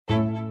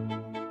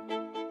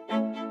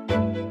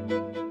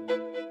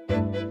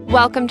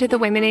Welcome to the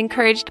Women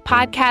Encouraged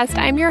podcast.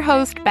 I'm your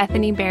host,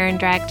 Bethany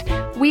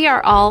Barendrecht. We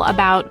are all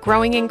about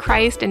growing in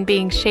Christ and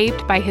being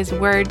shaped by His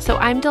Word, so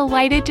I'm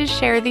delighted to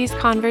share these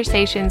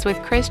conversations with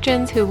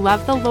Christians who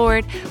love the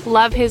Lord,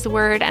 love His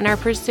Word, and are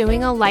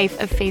pursuing a life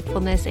of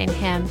faithfulness in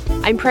Him.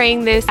 I'm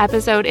praying this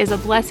episode is a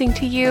blessing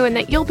to you and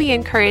that you'll be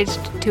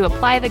encouraged to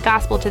apply the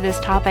gospel to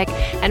this topic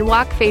and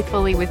walk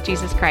faithfully with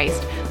Jesus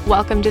Christ.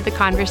 Welcome to the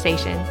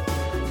conversation.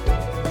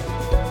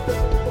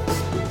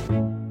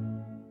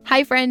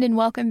 Hi, friend, and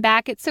welcome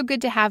back. It's so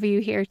good to have you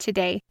here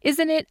today.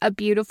 Isn't it a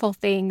beautiful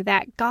thing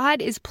that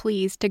God is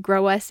pleased to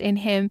grow us in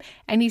Him,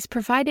 and He's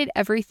provided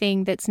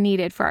everything that's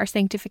needed for our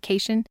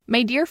sanctification?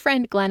 My dear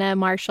friend Glenna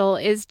Marshall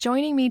is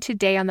joining me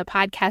today on the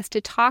podcast to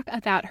talk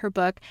about her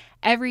book,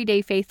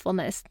 Everyday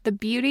Faithfulness: The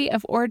Beauty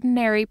of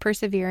Ordinary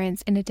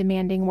Perseverance in a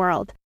Demanding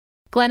World.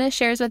 Glenna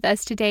shares with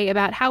us today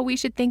about how we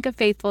should think of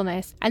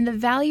faithfulness and the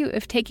value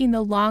of taking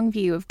the long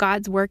view of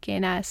God's work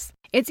in us.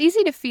 It's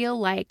easy to feel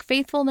like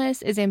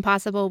faithfulness is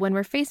impossible when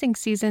we're facing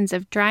seasons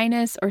of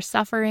dryness or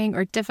suffering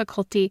or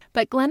difficulty,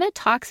 but Glenna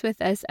talks with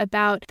us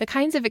about the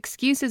kinds of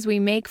excuses we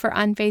make for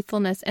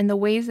unfaithfulness and the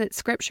ways that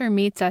Scripture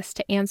meets us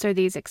to answer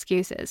these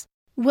excuses.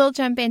 We'll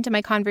jump into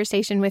my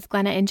conversation with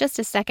Glenna in just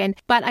a second,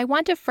 but I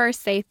want to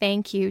first say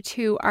thank you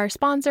to our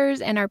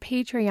sponsors and our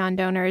Patreon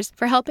donors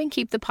for helping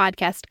keep the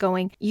podcast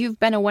going. You've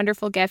been a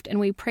wonderful gift, and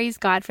we praise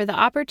God for the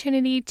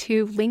opportunity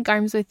to link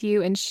arms with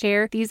you and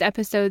share these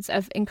episodes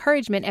of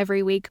encouragement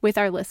every week with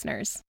our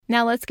listeners.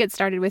 Now let's get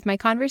started with my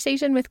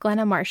conversation with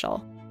Glenna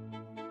Marshall.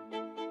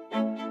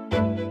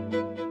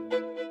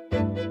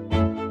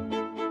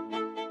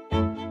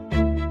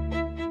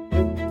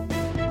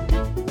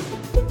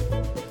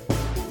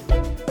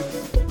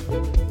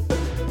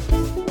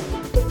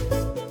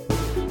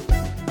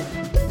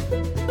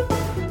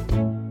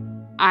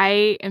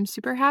 I am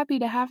super happy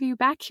to have you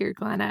back here,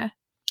 Glenna.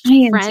 I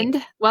am Friend,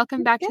 too.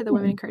 welcome back to the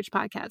Women Encouraged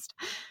podcast.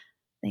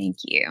 Thank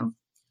you.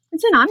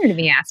 It's an honor to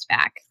be asked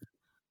back.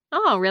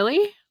 Oh,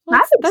 really? Well,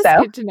 I think that's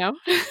so. good to know.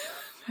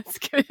 That's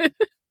good.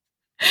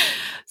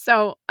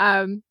 So,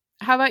 how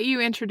about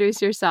you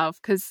introduce yourself?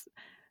 Because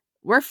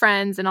we're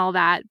friends and all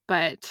that,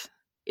 but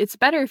it's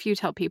better if you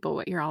tell people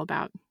what you're all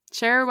about.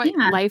 Share what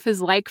life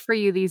is like for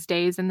you these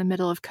days in the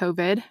middle of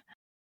COVID.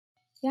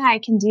 Yeah, I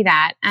can do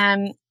that.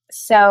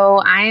 So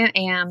I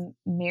am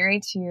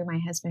married to my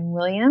husband,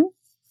 William,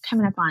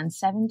 coming up on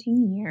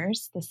 17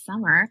 years this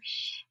summer.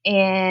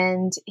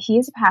 And he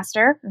is a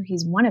pastor, or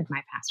he's one of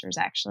my pastors,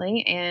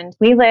 actually. And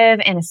we live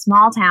in a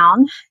small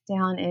town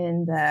down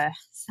in the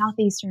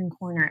southeastern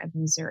corner of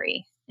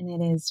Missouri. And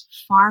it is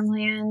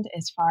farmland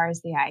as far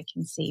as the eye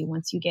can see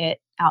once you get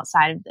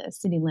outside of the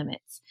city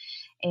limits.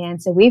 And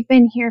so we've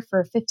been here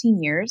for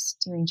 15 years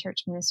doing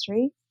church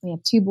ministry. We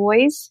have 2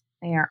 boys.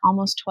 They are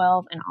almost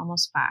 12 and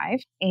almost 5.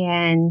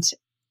 And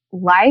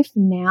life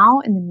now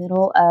in the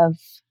middle of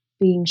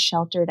being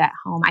sheltered at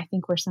home, I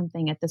think we're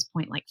something at this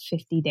point like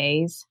 50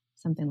 days,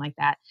 something like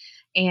that.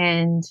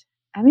 And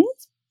I mean,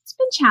 it's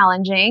been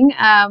challenging.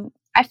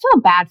 I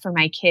feel bad for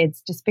my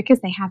kids just because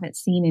they haven't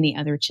seen any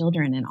other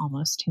children in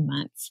almost 2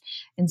 months.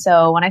 And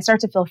so when I start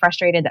to feel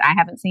frustrated that I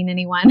haven't seen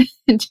anyone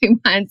in 2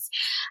 months,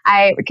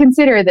 I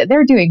consider that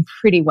they're doing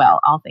pretty well,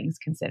 all things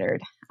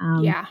considered.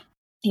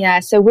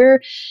 Yeah, so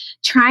we're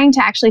trying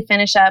to actually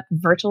finish up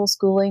virtual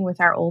schooling with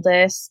our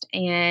oldest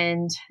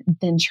and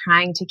then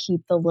trying to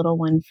keep the little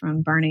one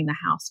from burning the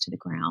house to the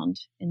ground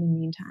in the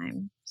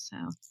meantime. So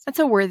that's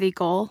a worthy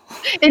goal.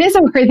 It is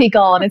a worthy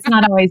goal, and it's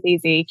not always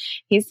easy.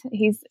 He's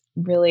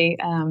really,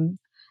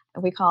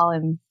 we call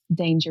him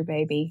Danger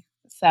Baby.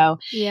 So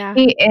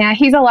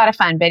he's a lot of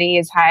fun, but he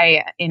is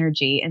high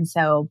energy. And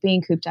so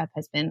being cooped up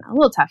has been a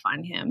little tough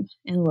on him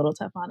and a little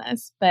tough on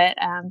us. But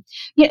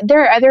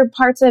there are other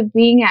parts of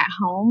being at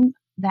home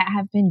that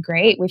have been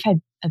great. We've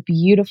had a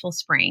beautiful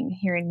spring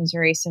here in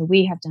Missouri. So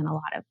we have done a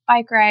lot of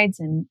bike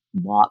rides and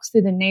walks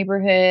through the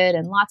neighborhood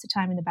and lots of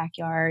time in the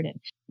backyard and,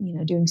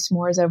 doing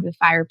s'mores over the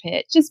fire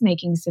pit, just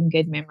making some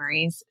good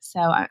memories. So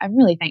I'm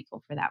really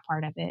thankful for that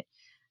part of it.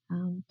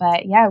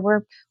 But yeah,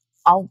 we're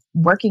all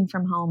working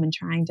from home and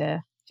trying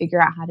to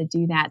figure out how to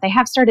do that. They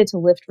have started to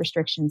lift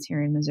restrictions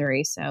here in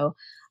Missouri. So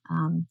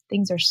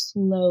things are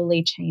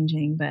slowly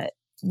changing, but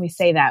we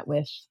say that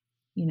with,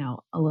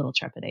 a little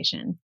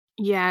trepidation.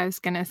 Yeah, I was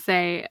going to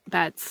say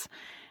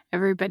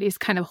everybody's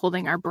kind of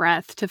holding our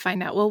breath to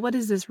find out, well, what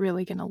is this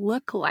really going to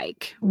look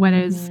like? What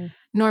is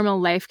normal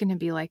life going to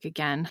be like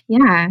again?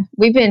 Yeah,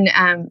 we've been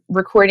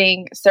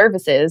recording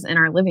services in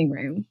our living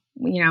room.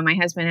 My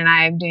husband and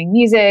I are doing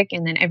music,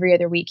 and then every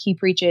other week he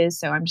preaches.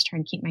 So I'm just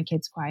trying to keep my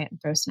kids quiet and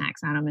throw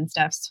snacks at them and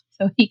stuff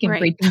so he can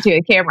preach into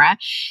a camera.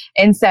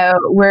 And so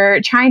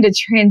we're trying to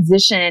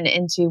transition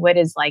into what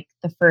is like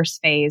the first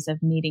phase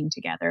of meeting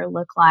together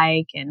look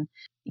like. And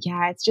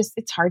yeah,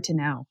 it's hard to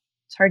know.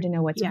 It's hard to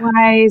know what's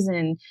wise,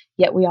 and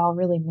yet we all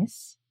really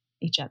miss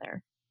each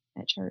other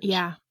at church.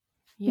 Yeah.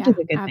 Which is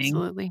a good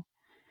absolutely. Thing.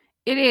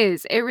 It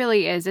is. It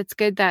really is. It's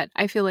good that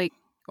I feel like,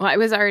 I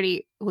was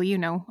already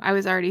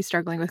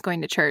struggling with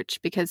going to church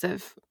because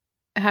of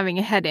having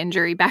a head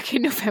injury back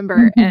in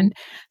November. And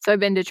so I've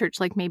been to church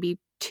like maybe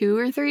 2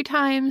 or 3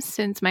 times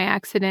since my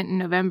accident in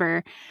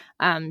November,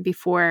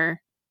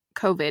 before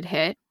COVID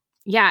hit.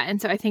 Yeah.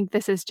 And so I think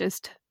this has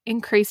just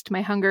increased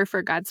my hunger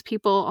for God's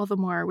people all the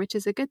more, which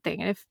is a good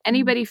thing. And if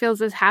anybody feels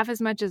this half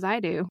as much as I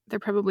do, they're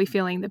probably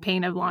feeling the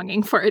pain of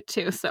longing for it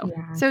too. So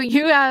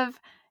you have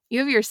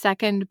your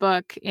second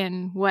book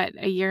in what,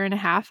 a year and a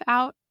half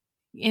out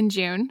in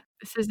June.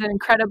 This is an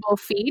incredible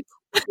feat.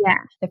 Yeah.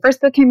 The first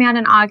book came out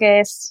in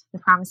August, The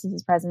Promises,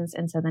 His Presence.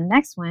 And so the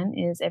next one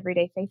is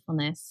Everyday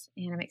Faithfulness.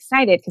 And I'm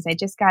excited because I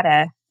just got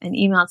an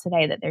email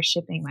today that they're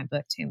shipping my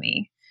book to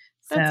me.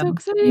 That's so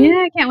exciting.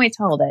 Yeah, I can't wait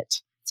to hold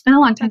it. It's been a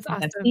long time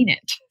since I've seen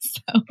it.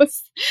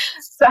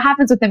 So it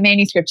happens with the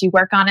manuscript. You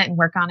work on it and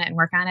work on it and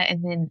work on it.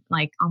 And then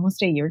like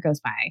almost a year goes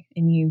by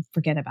and you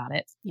forget about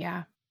it.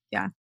 Yeah.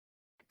 Yeah.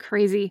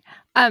 Crazy.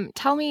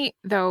 Tell me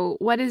though,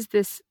 what is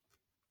this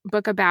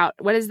book about?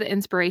 What is the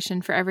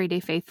inspiration for Everyday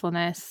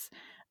Faithfulness?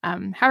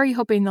 How are you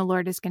hoping the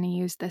Lord is going to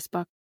use this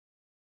book?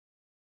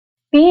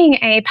 Being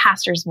a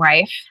pastor's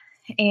wife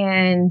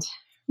and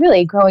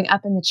really growing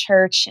up in the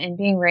church and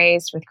being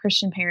raised with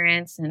Christian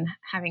parents and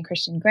having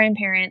Christian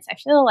grandparents, I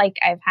feel like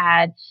I've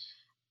had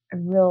a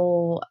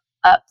real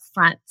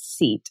upfront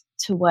seat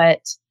to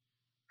what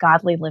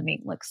godly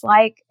living looks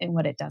like and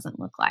what it doesn't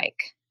look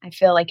like. I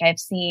feel like I've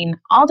seen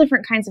all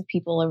different kinds of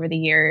people over the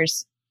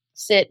years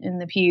sit in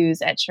the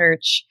pews at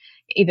church,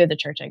 either the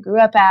church I grew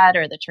up at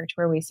or the church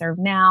where we serve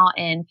now.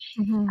 And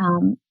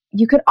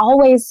you could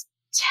always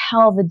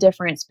tell the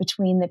difference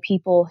between the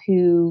people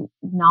who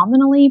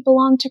nominally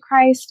belong to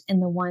Christ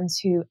and the ones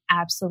who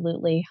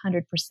absolutely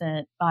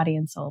 100% body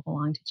and soul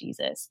belong to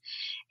Jesus.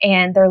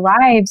 And their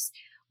lives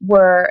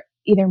were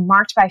either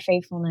marked by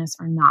faithfulness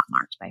or not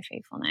marked by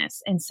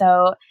faithfulness. And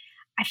so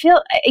I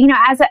feel,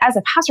 as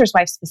a pastor's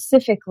wife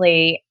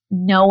specifically,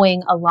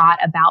 knowing a lot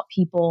about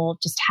people,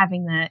 just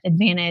having the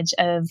advantage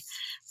of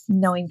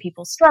knowing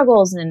people's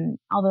struggles and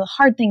all the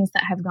hard things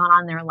that have gone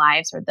on in their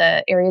lives or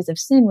the areas of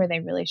sin where they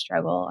really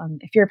struggle.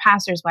 If you're a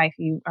pastor's wife,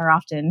 you are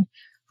often,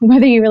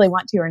 whether you really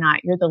want to or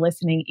not, you're the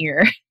listening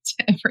ear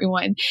to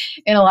everyone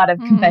in a lot of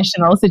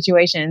confessional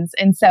situations.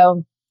 And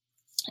so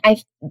I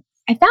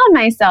found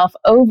myself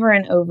over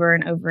and over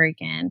and over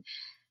again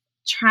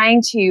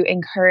trying to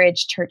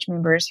encourage church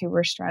members who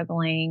were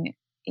struggling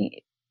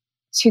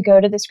to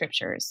go to the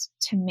scriptures,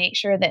 to make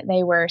sure that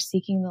they were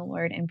seeking the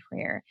Lord in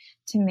prayer,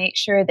 to make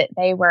sure that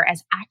they were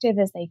as active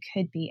as they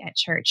could be at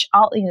church,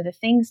 all, the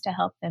things to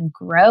help them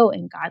grow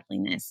in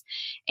godliness.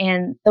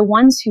 And the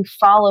ones who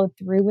followed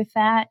through with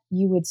that,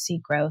 you would see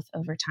growth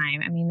over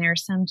time. I mean, there are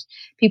some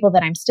people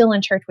that I'm still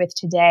in church with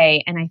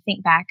today, and I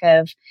think back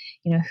of,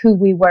 who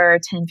we were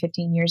 10,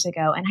 15 years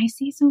ago, and I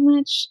see so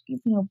much,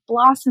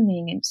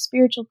 blossoming and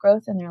spiritual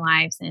growth in their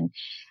lives. And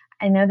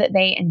I know that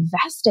they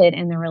invested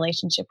in their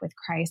relationship with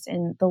Christ,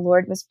 and the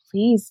Lord was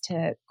pleased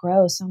to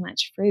grow so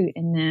much fruit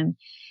in them.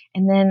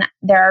 And then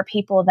there are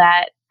people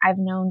that I've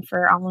known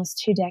for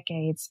almost 2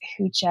 decades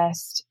who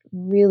just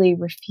really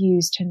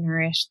refuse to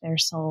nourish their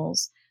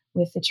souls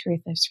with the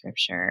truth of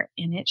Scripture,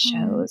 and it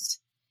shows.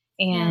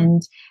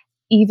 And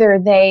either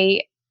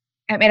I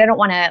don't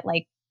want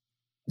to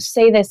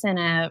say this in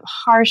a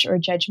harsh or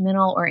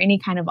judgmental or any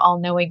kind of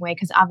all-knowing way,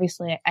 because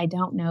obviously I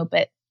don't know,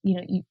 but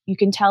you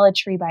can tell a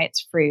tree by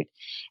its fruit,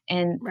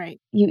 and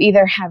you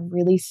either have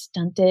really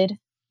stunted,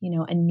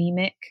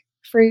 anemic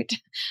fruit,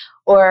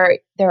 or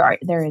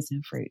there is no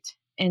fruit.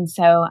 And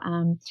so,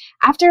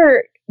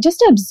 after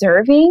just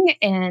observing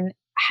and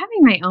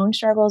having my own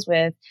struggles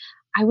with,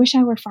 I wish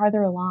I were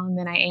farther along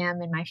than I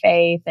am in my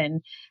faith,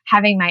 and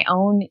having my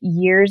own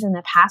years in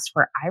the past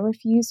where I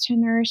refused to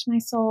nourish my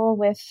soul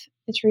with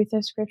the truth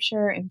of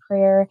Scripture and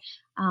prayer,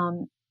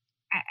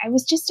 I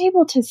was just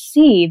able to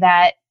see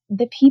that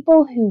the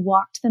people who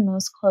walked the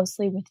most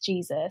closely with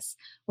Jesus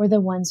were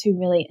the ones who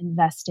really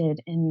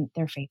invested in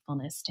their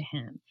faithfulness to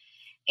him.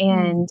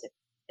 And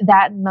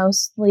that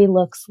mostly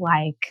looks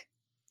like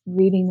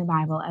reading the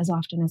Bible as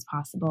often as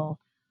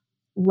possible,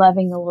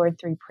 loving the Lord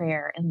through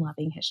prayer, and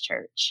loving his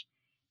church.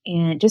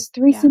 And just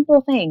 3 simple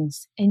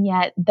things. And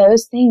yet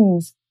those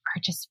things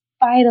are just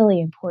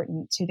vitally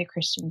important to the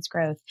Christian's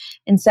growth.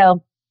 And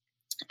so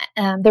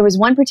there was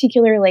one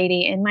particular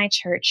lady in my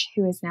church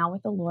who is now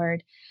with the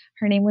Lord.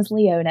 Her name was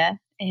Leota,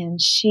 and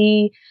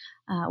she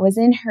was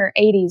in her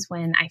 80s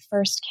when I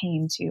first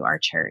came to our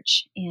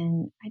church.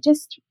 And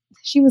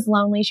she was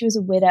lonely. She was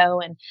a widow,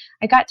 and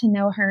I got to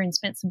know her and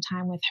spent some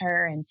time with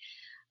her. And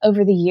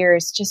over the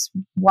years, just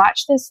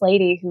watched this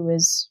lady who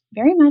was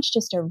very much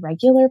just a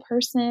regular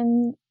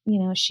person.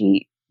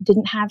 She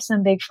didn't have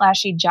some big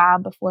flashy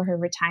job before her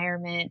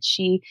retirement.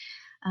 She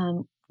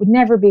would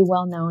never be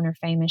well known or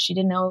famous. She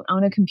didn't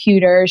own a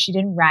computer. She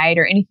didn't write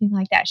or anything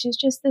like that. She was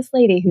just this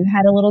lady who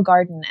had a little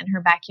garden in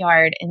her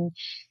backyard, and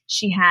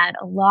she had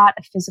a lot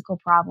of physical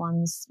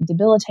problems,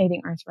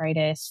 debilitating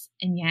arthritis,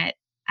 and yet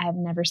I've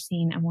never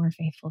seen a more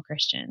faithful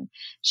Christian.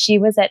 She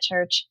was at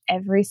church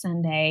every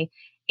Sunday,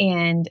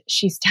 and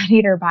she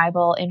studied her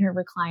Bible in her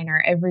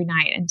recliner every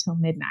night until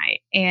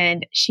midnight.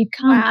 And she'd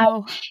come up.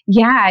 Wow.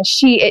 Yeah,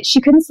 she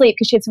couldn't sleep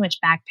because she had so much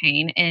back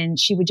pain, and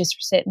she would just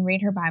sit and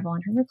read her Bible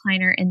in her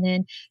recliner. And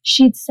then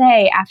she'd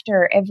say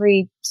after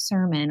every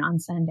sermon on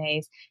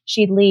Sundays,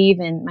 she'd leave,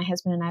 and my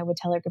husband and I would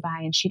tell her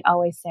goodbye, and she'd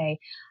always say,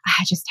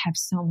 I just have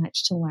so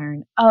much to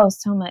learn. Oh,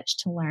 so much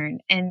to learn.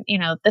 And,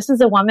 this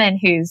is a woman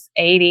who's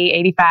 80,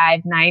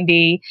 85,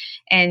 90,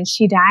 and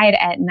she died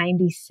at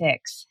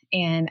 96.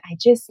 And I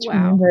just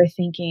remember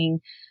thinking,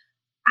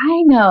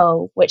 I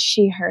know what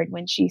she heard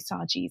when she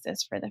saw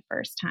Jesus for the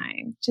first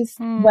time. Just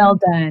well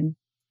done,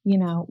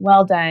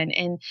 well done.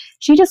 And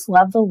she just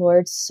loved the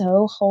Lord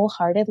so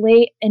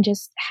wholeheartedly and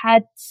just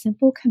had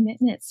simple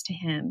commitments to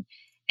him.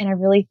 And I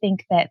really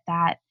think that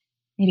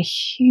made a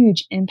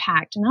huge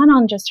impact, not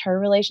on just her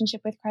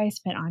relationship with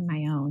Christ, but on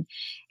my own.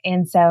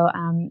 And so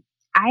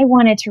I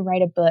wanted to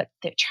write a book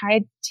that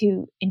tried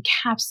to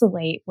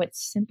encapsulate what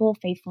simple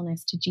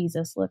faithfulness to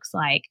Jesus looks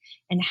like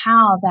and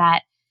how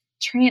that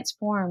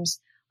transforms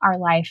our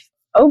life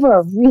over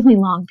a really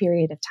long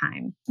period of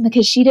time.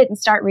 Because she didn't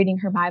start reading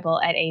her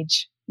Bible at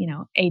age,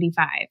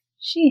 85.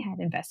 She had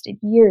invested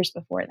years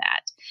before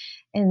that.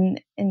 And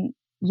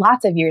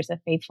lots of years of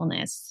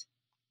faithfulness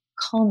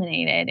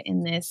culminated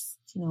in this,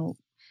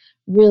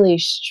 really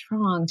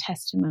strong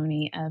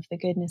testimony of the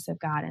goodness of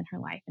God in her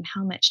life and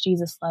how much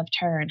Jesus loved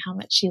her and how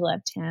much she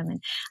loved him.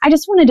 And I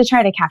just wanted to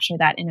try to capture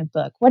that in a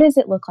book. What does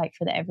it look like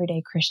for the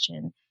everyday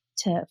Christian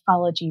to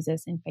follow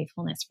Jesus in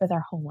faithfulness for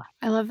their whole life?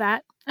 I love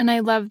that. And I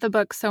love the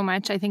book so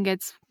much. I think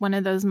it's one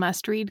of those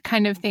must-read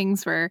kind of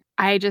things where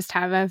I just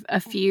have a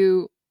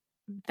few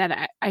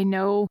that I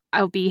know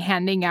I'll be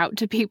handing out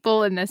to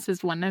people, and this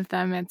is one of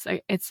them.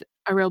 It's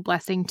a real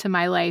blessing to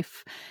my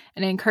life,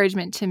 an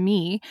encouragement to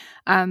me.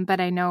 But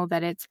I know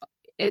that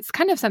it's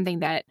kind of something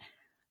that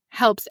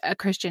helps a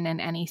Christian in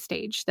any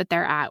stage that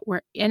they're at.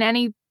 Where in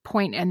any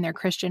point in their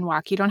Christian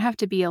walk, you don't have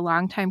to be a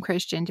longtime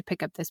Christian to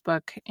pick up this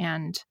book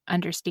and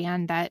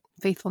understand that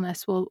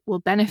faithfulness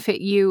will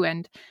benefit you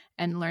and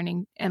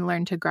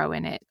learn to grow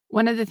in it.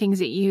 One of the things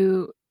that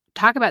you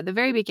talk about at the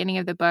very beginning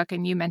of the book,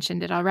 and you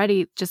mentioned it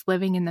already, just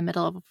living in the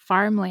middle of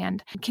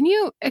farmland. Can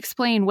you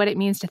explain what it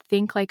means to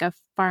think like a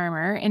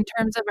farmer in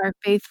terms of our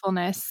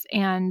faithfulness,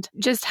 and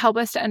just help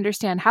us to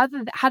understand how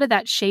did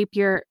that shape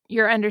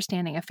your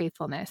understanding of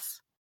faithfulness?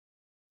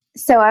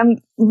 So I'm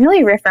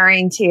really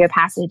referring to a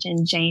passage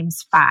in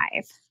James 5,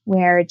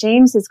 where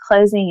James is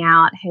closing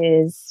out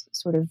his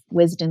sort of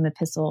wisdom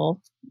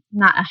epistle.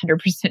 Not 100%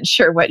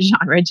 sure what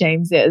genre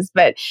James is,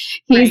 but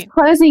he's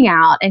closing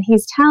out and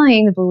he's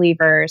telling the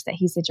believers that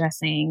he's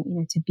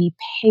addressing, to be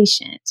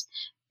patient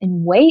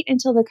and wait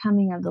until the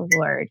coming of the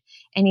Lord.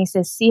 And he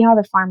says, see how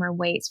the farmer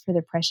waits for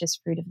the precious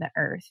fruit of the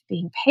earth,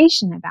 being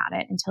patient about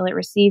it until it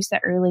receives the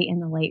early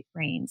and the late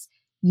rains.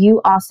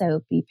 You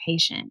also be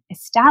patient.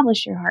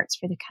 Establish your hearts,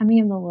 for the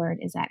coming of the Lord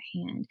is at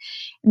hand.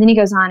 And then he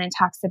goes on and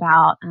talks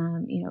about,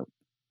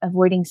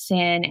 avoiding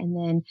sin and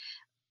then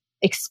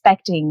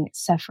expecting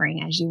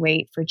suffering as you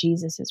wait for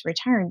Jesus's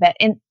return. But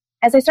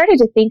as I started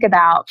to think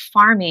about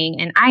farming,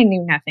 and I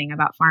knew nothing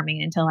about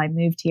farming until I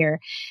moved here,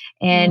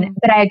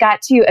 but I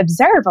got to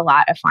observe a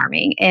lot of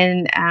farming.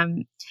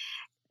 And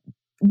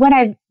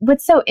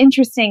what's so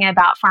interesting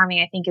about farming,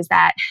 I think, is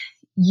that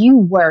you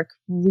work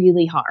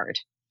really hard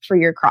for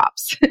your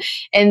crops,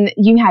 and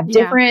you have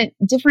different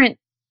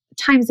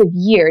times of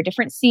year,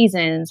 different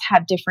seasons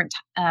have different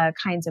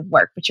kinds of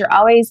work, but you're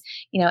always,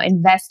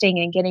 investing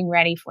and getting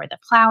ready for the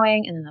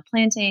plowing and then the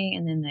planting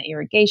and then the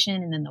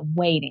irrigation and then the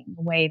waiting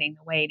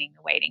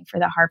for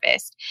the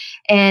harvest.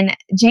 And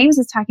James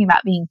is talking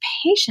about being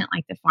patient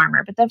like the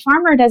farmer, but the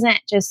farmer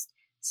doesn't just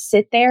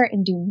sit there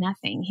and do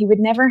nothing. He would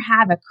never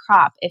have a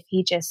crop if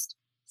he just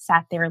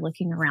sat there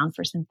looking around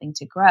for something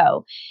to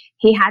grow.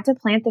 He had to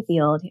plant the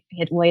field. He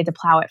had to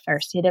plow it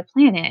first. He had to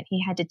plant it. He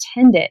had to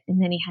tend it.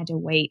 And then he had to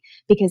wait,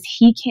 because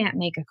he can't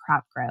make a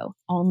crop grow.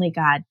 Only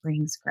God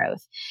brings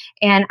growth.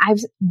 And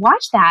I've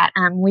watched that.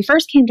 When we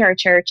first came to our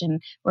church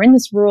and we're in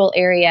this rural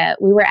area,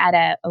 we were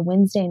at a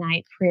Wednesday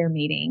night prayer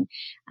meeting.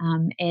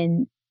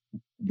 And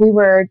we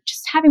were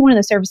just having one of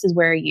the services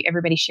where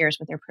everybody shares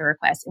with their prayer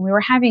requests. And we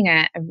were having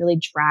a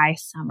really dry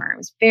summer. It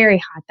was very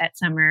hot that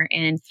summer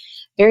and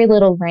very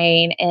little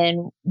rain.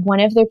 And one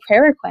of the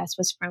prayer requests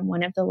was from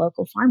one of the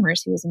local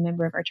farmers who was a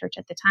member of our church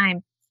at the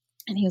time.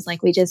 And he was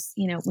like, we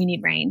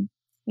need rain.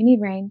 We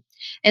need rain.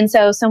 And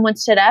so someone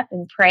stood up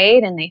and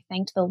prayed, and they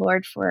thanked the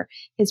Lord for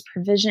his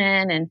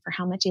provision and for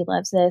how much he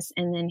loves us.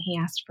 And then he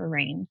asked for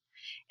rain.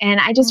 And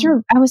I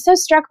was so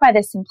struck by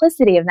the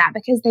simplicity of that,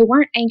 because they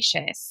weren't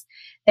anxious.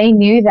 They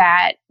knew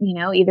that,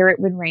 either it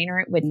would rain or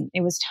it wouldn't.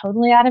 It was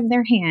totally out of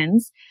their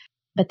hands,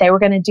 but they were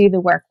going to do the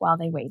work while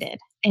they waited.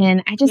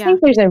 And I just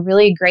think there's a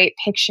really great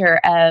picture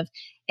of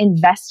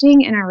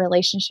investing in our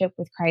relationship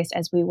with Christ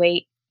as we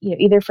wait,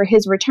 either for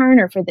his return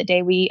or for the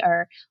day we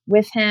are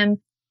with him,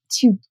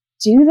 to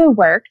do the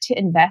work to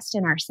invest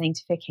in our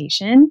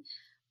sanctification,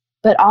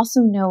 but also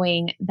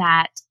knowing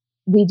that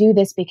we do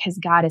this because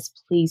God is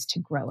pleased to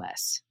grow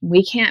us.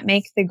 We can't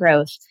make the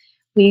growth.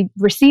 we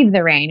receive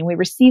the rain and we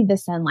receive the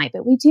sunlight,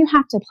 but we do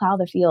have to plow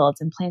the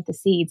fields and plant the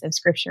seeds of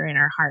Scripture in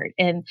our heart.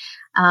 And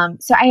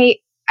so I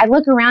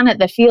look around at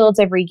the fields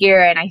every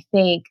year and I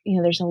think,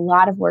 there's a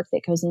lot of work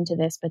that goes into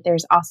this, but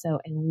there's also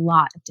a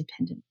lot of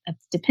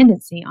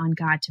dependency on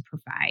God to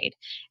provide.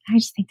 And I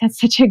just think that's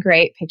such a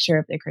great picture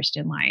of the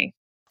Christian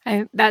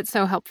life. That's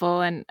so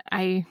helpful. And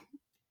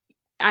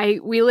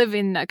we live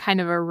in a kind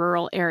of a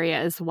rural area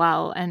as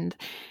well. And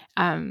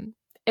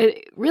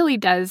it really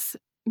does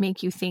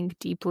make you think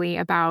deeply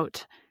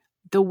about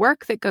the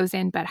work that goes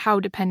in, but how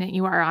dependent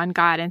you are on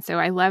God. And so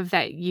I love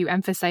that you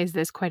emphasize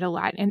this quite a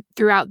lot and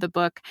throughout the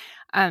book.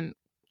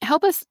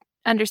 Help us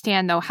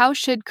understand, though, how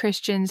should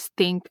Christians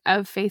think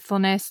of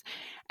faithfulness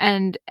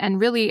and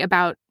really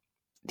about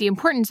the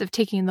importance of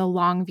taking the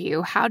long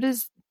view? How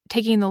does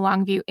taking the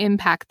long view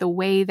impact the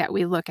way that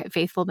we look at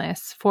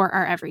faithfulness for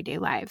our everyday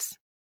lives?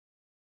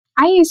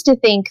 I used to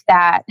think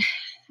that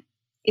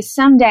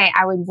someday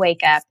I would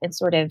wake up and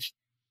sort of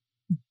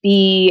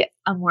be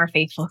a more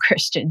faithful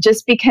Christian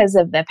just because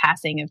of the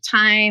passing of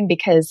time,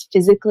 because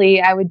physically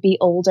I would be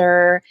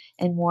older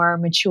and more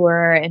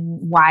mature and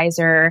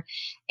wiser.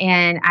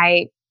 And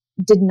I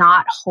did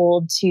not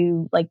hold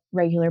to like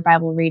regular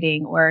Bible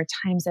reading or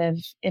times of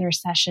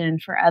intercession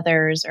for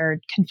others or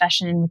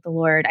confession with the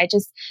Lord. I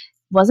just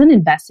wasn't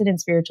invested in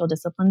spiritual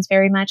disciplines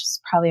very much. It's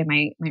probably in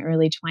my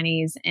early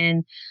 20s.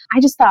 And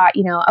I just thought,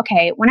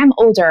 okay, when I'm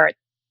older,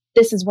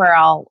 this is where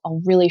I'll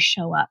really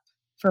show up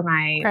for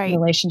my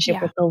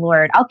relationship with the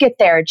Lord. I'll get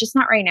there, just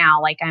not right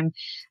now. Like I'm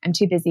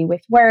too busy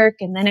with work.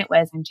 And then it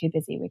was, I'm too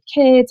busy with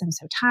kids. I'm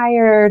so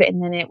tired.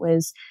 And then it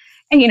was,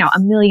 a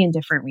million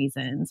different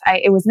reasons.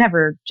 It was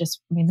never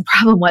just, the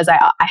problem was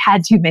I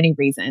had too many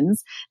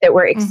reasons that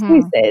were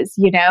excuses,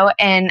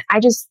 and I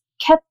just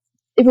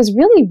it was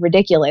really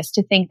ridiculous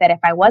to think that if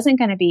I wasn't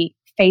going to be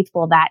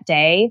faithful that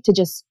day, to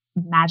just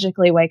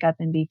magically wake up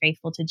and be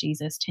faithful to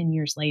Jesus 10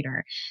 years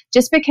later.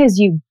 Just because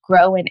you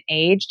grow in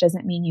age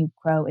doesn't mean you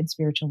grow in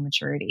spiritual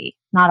maturity.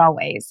 Not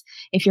always.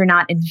 If you're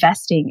not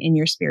investing in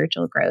your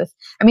spiritual growth.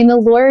 The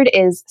Lord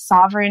is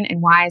sovereign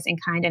and wise and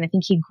kind, and I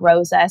think He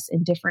grows us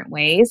in different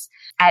ways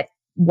at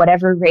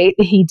whatever rate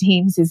He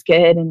deems is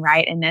good and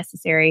right and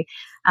necessary.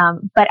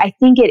 But I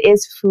think it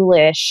is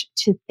foolish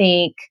to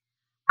think,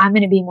 I'm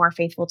going to be more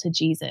faithful to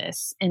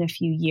Jesus in a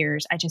few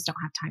years. I just don't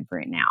have time for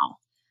it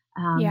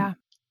now.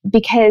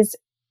 Because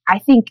I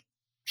think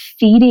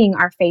feeding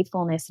our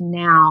faithfulness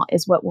now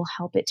is what will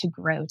help it to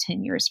grow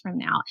 10 years from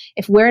now.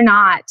 If we're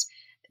not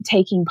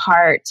taking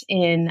part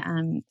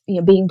in,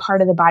 being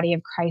part of the body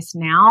of Christ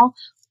now,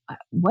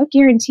 what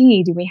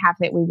guarantee do we have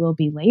that we will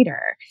be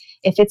later?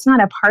 If it's not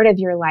a part of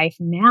your life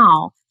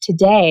now,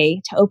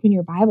 today, to open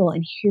your Bible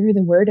and hear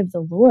the word of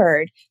the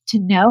Lord, to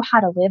know how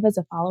to live as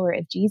a follower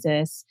of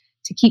Jesus,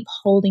 to keep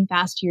holding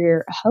fast to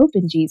your hope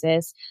in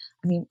Jesus,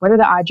 what are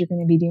the odds you're going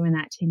to be doing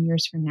that 10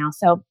 years from now?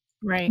 So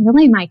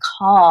really my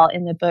call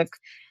in the book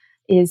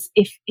is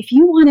if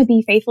you want to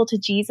be faithful to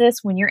Jesus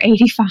when you're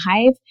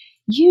 85,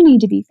 you need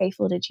to be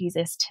faithful to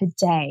Jesus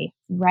today,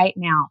 right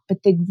now.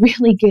 But the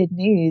really good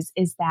news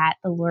is that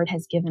the Lord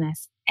has given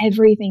us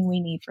everything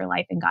we need for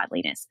life and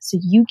godliness. So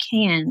you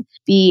can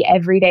be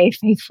everyday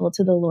faithful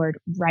to the Lord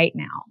right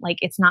now. Like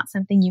it's not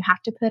something you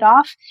have to put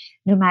off.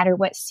 No matter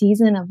what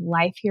season of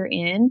life you're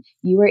in,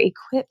 you are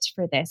equipped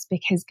for this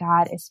because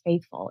God is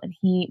faithful and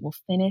He will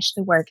finish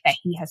the work that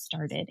He has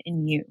started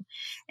in you.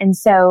 And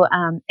so,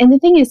 and the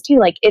thing is too,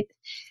 like it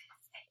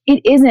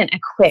isn't a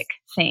quick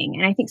thing.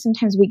 And I think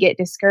sometimes we get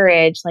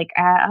discouraged, like,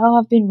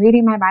 I've been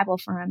reading my Bible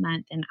for a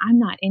month and I'm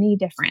not any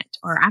different,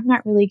 or I'm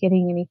not really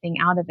getting anything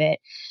out of it.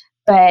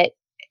 But,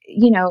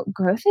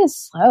 growth is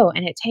slow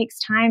and it takes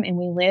time. And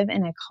we live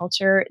in a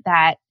culture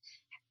that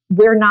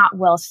we're not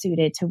well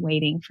suited to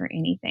waiting for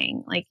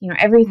anything. Like,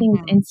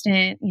 everything's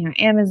instant,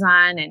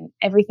 Amazon and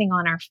everything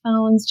on our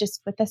phones.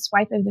 Just with a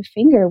swipe of the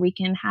finger, we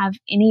can have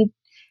any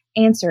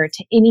answer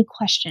to any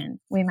question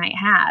we might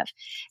have.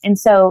 And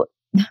so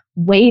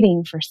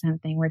waiting for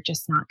something, we're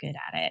just not good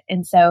at it.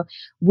 And so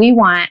we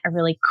want a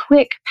really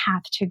quick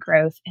path to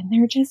growth, and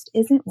there just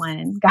isn't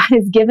one. God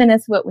has given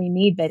us what we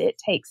need, but it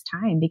takes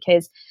time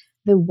because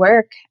the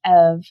work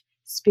of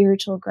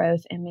spiritual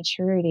growth and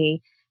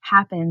maturity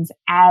happens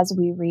as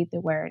we read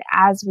the word,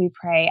 as we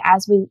pray,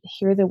 as we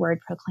hear the word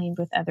proclaimed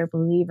with other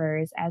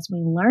believers, as we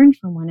learn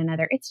from one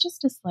another. It's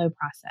just a slow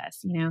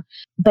process,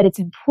 but it's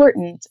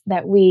important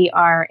that we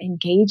are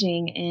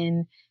engaging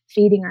in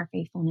feeding our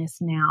faithfulness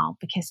now,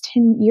 because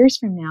 10 years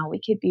from now, we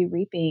could be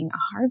reaping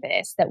a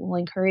harvest that will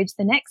encourage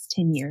the next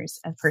 10 years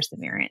of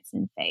perseverance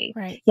and faith.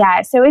 Right.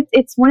 Yeah. So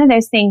it's one of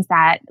those things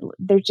that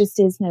there just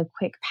is no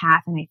quick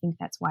path. And I think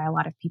that's why a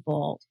lot of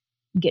people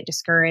get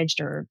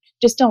discouraged or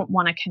just don't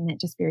want to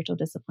commit to spiritual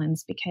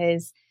disciplines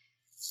because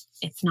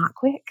it's not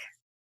quick.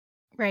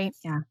 Right.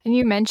 Yeah. And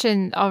you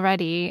mentioned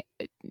already,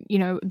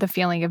 the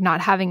feeling of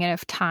not having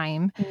enough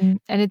time. Mm-hmm.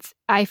 And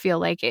I feel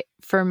like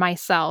for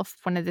myself,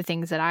 one of the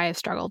things that I have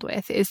struggled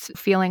with is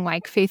feeling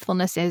like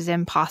faithfulness is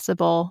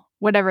impossible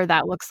whatever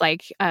that looks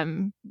like,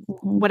 Mm-hmm.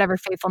 whatever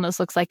faithfulness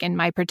looks like in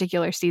my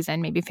particular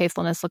season. Maybe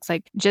faithfulness looks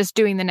like just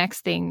doing the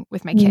next thing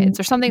with my kids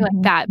or something like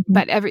Mm-hmm. that. Mm-hmm.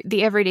 But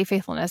the everyday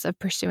faithfulness of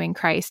pursuing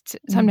Christ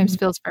sometimes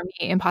feels for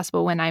me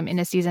impossible when I'm in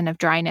a season of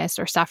dryness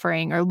or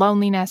suffering or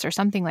loneliness or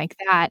something like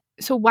that.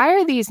 So why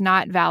are these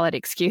not valid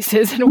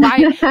excuses? And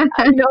why,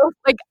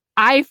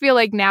 I feel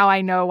like now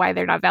I know why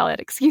they're not valid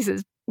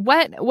excuses.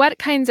 What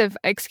kinds of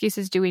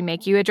excuses do we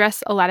make? You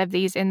address a lot of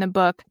these in the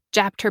book,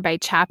 chapter by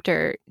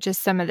chapter,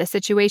 just some of the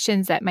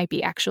situations that might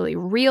be actually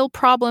real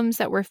problems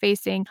that we're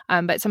facing,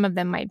 but some of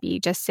them might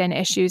be just sin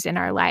issues in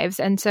our lives.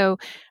 And so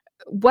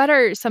what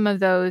are some of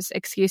those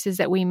excuses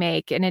that we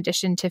make in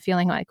addition to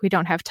feeling like we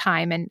don't have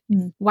time? And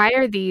why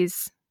are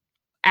these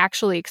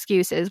actually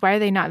excuses? Why are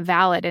they not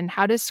valid? And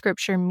how does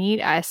Scripture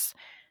meet us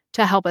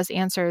to help us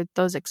answer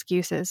those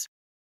excuses?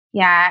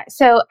 Yeah.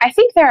 So I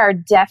think there are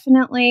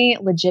definitely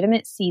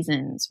legitimate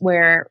seasons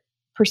where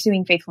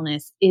pursuing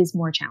faithfulness is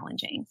more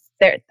challenging.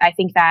 I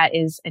think that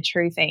is a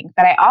true thing.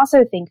 But I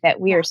also think that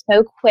we are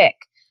so quick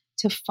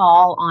to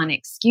fall on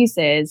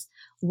excuses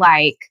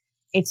like,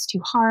 it's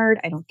too hard.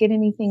 I don't get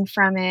anything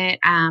from it.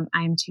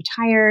 I'm too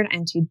tired.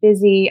 I'm too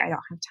busy. I don't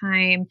have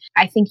time.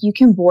 I think you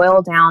can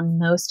boil down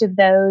most of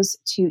those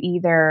to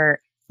either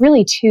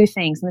really two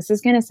things. And this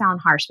is going to sound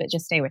harsh, but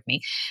just stay with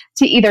me.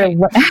 To either,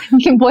 you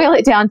can boil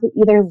it down to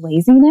either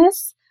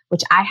laziness,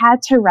 which I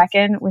had to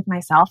reckon with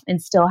myself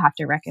and still have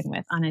to reckon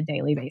with on a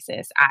daily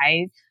basis.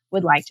 I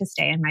would like to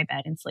stay in my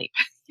bed and sleep,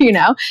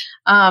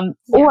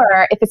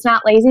 or if it's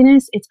not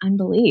laziness, it's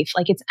unbelief.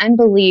 Like it's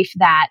unbelief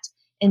that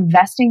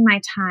investing my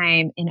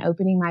time in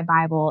opening my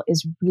Bible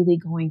is really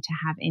going to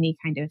have any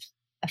kind of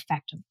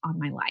effect on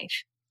my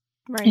life.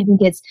 Right. I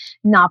think it's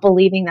not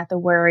believing that the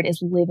word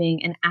is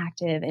living and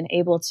active and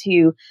able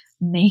to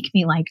make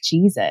me like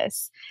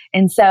Jesus.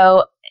 And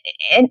so,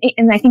 and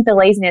I think the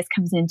laziness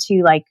comes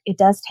into like, it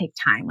does take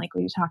time, like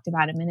we talked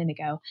about a minute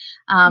ago.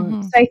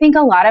 So I think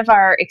a lot of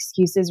our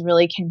excuses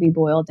really can be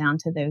boiled down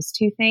to those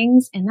two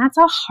things. And that's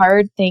a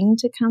hard thing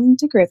to come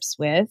to grips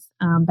with.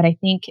 But I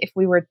think if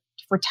we're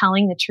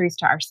telling the truth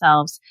to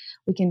ourselves,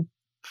 we can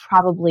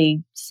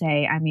probably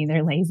say I'm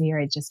either lazy or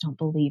I just don't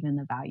believe in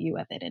the value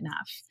of it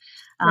enough.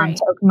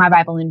 To open my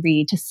Bible and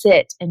read, to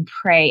sit and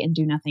pray and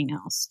do nothing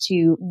else,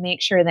 to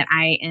make sure that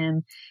I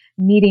am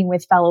meeting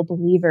with fellow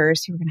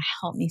believers who are going to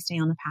help me stay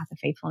on the path of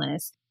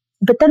faithfulness.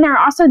 But then there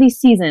are also these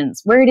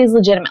seasons where it is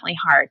legitimately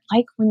hard,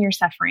 like when you're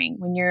suffering,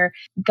 when you're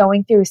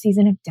going through a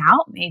season of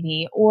doubt,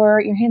 maybe,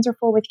 or your hands are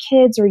full with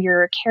kids, or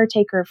you're a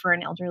caretaker for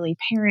an elderly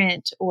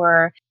parent,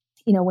 or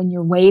when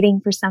you're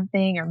waiting for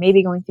something, or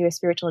maybe going through a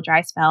spiritual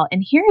dry spell.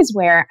 And here is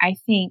where I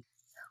think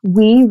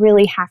we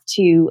really have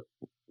to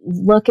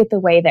look at the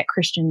way that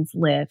Christians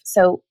live.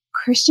 So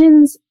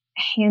Christians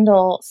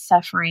handle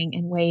suffering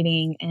and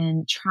waiting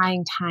and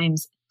trying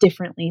times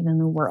differently than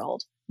the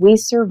world. We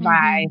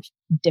survive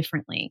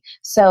differently.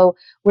 So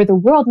where the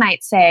world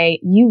might say,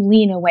 you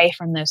lean away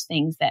from those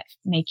things that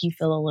make you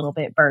feel a little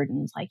bit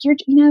burdened, like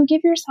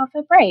give yourself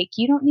a break.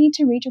 You don't need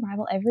to read your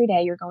Bible every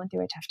day. You're going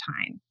through a tough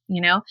time,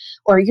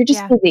 or you're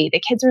just busy.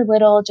 The kids are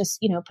little, just,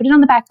 put it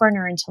on the back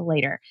burner until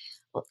later.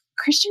 Well,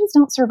 Christians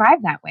don't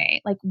survive that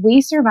way. Like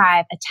we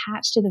survive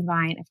attached to the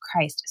vine of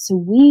Christ. So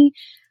we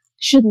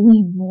should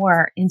lean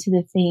more into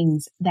the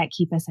things that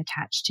keep us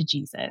attached to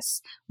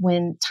Jesus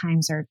when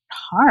times are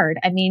hard.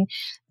 I mean,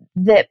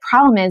 the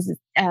problem is,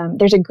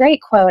 there's a great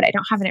quote. I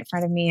don't have it in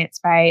front of me. It's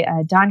by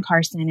Don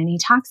Carson, and he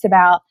talks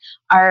about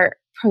our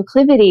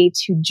proclivity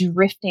to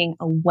drifting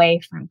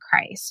away from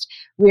Christ.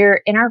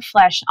 We're in our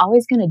flesh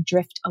always going to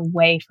drift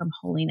away from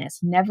holiness,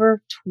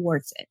 never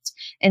towards it.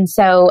 And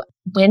so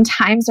when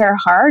times are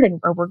hard and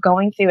or we're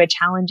going through a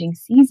challenging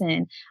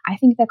season, I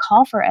think the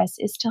call for us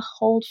is to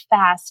hold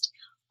fast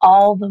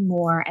all the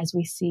more as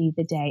we see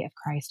the day of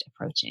Christ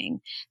approaching.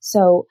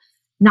 So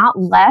not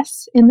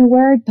less in the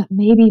word, but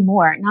maybe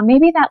more. Now,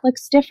 maybe that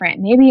looks different.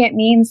 Maybe it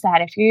means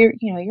that if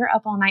you're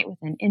up all night with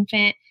an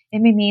infant, it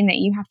may mean that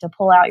you have to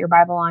pull out your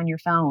Bible on your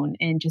phone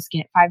and just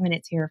get 5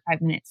 minutes here,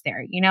 5 minutes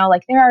there.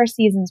 Like there are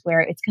seasons where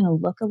it's going to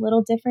look a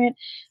little different,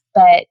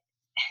 but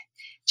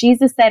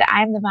Jesus said,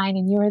 I am the vine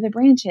and you are the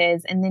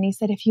branches. And then he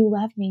said, if you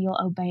love me, you'll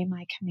obey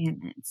my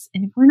commandments.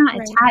 And if we're not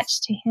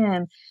attached to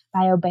him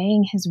by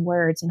obeying his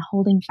words and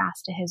holding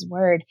fast to his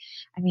word,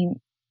 I mean,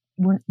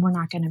 we're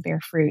not going to bear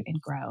fruit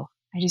and grow.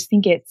 I just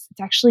think it's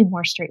actually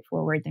more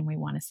straightforward than we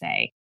want to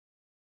say.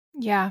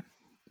 Yeah,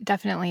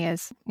 definitely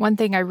is. One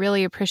thing I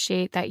really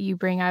appreciate that you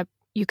bring up,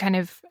 you kind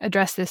of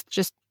address this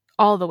just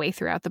all the way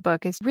throughout the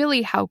book, is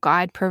really how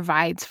God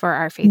provides for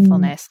our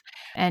faithfulness.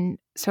 And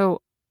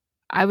so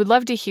I would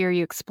love to hear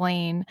you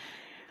explain.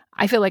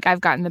 I feel like I've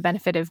gotten the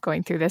benefit of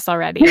going through this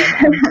already.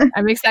 And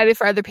I'm excited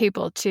for other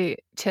people to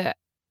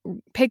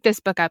pick this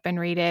book up and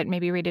read it,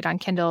 maybe read it on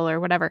Kindle or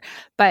whatever.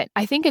 But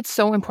I think it's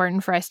so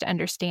important for us to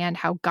understand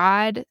how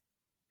God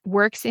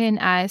works in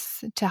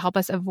us to help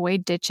us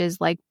avoid ditches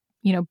like,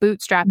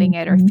 bootstrapping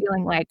it or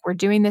feeling like we're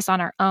doing this on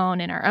our own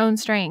in our own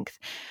strength,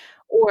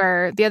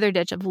 or the other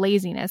ditch of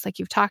laziness, like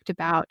you've talked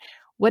about.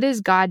 What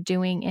is God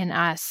doing in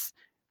us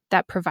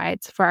that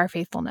provides for our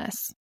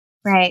faithfulness?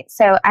 Right.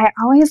 So I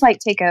always like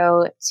to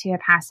go to a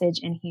passage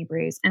in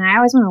Hebrews, and I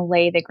always want to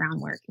lay the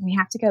groundwork. And we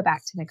have to go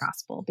back to the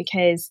gospel,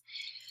 because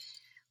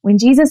when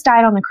Jesus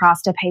died on the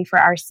cross to pay for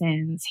our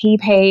sins, he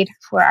paid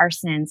for our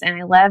sins. And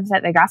I love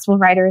that the gospel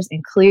writers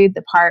include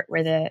the part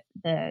where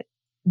the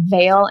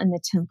veil in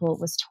the temple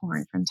was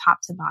torn from top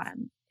to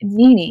bottom,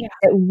 meaning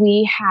that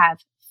we have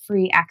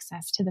free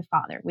access to the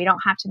Father. We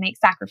don't have to make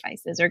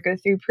sacrifices or go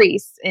through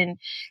priests. And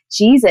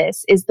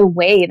Jesus is the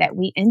way that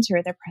we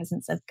enter the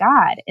presence of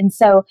God. And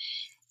so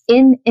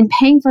in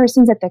paying for our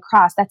sins at the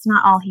cross, that's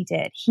not all he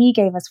did. He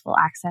gave us full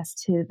access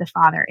to the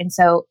Father. And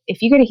so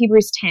if you go to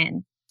Hebrews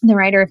 10, the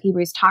writer of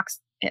Hebrews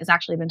has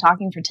actually been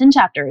talking for 10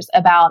 chapters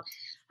about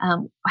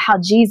how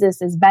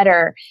Jesus is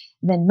better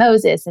than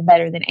Moses and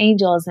better than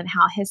angels, and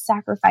how his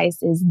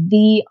sacrifice is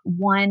the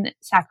one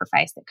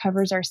sacrifice that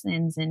covers our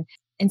sins.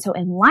 And so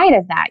in light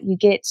of that, you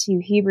get to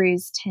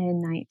Hebrews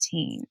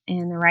 10:19,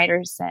 and the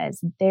writer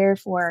says,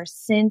 "Therefore,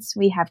 since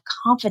we have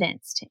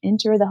confidence to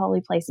enter the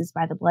holy places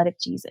by the blood of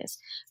Jesus,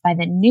 by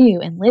the new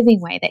and living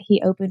way that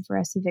he opened for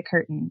us through the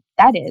curtain,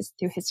 that is,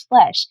 through his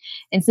flesh,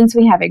 and since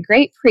we have a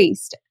great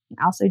priest,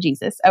 also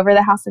Jesus, over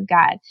the house of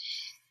God,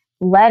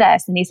 let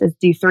us," and he says,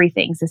 do three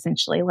things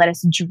essentially. "Let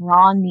us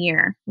draw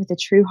near with a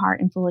true heart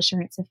and full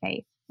assurance of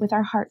faith, with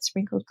our hearts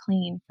sprinkled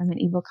clean from an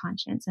evil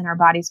conscience and our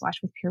bodies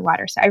washed with pure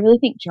water." So I really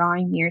think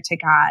drawing near to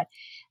God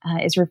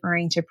is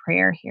referring to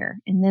prayer here.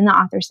 And then the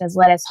author says,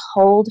 "Let us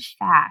hold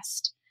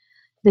fast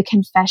the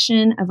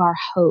confession of our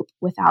hope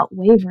without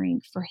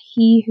wavering, for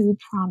he who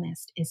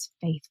promised is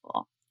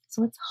faithful."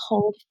 So let's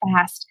hold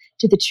fast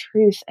to the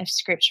truth of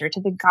Scripture,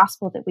 to the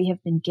gospel that we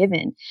have been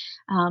given,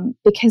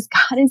 because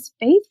God is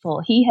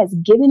faithful. He has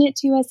given it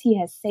to us. He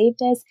has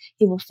saved us.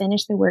 He will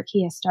finish the work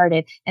he has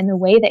started. And the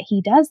way that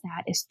he does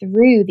that is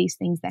through these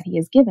things that he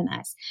has given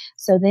us.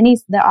 So then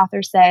the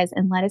author says,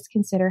 "And let us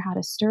consider how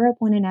to stir up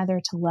one another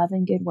to love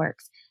and good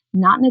works,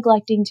 not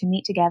neglecting to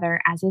meet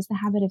together, as is the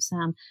habit of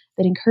some,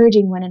 but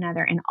encouraging one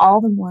another, and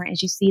all the more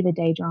as you see the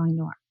day drawing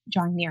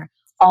near."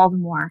 All the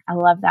more. I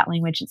love that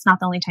language. It's not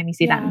the only time you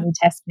see that in the New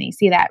Testament. You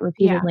see that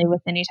repeatedly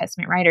with the New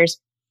Testament writers.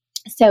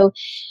 So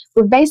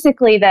we're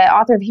basically, the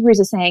author of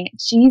Hebrews is saying,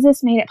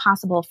 Jesus made it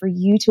possible for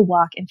you to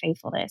walk in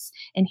faithfulness.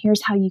 And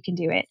here's how you can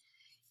do it.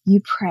 You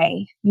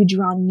pray. You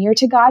draw near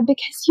to God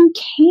because you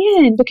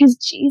can, because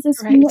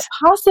Jesus made it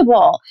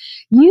possible.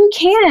 You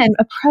can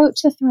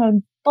approach the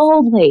throne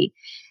boldly.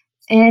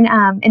 And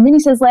then he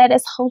says, "Let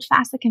us hold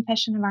fast the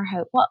confession of our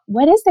hope." Well,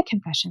 what is the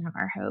confession of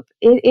our hope?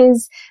 It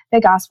is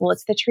the gospel.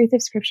 It's the truth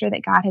of Scripture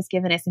that God has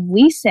given us. And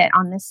we sit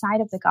on this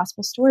side of the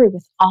gospel story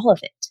with all of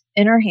it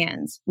in our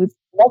hands, with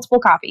multiple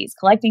copies,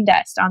 collecting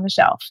dust on the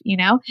shelf,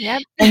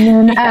 Yep. And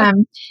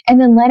then, and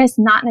then let us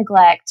not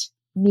neglect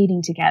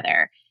meeting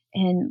together.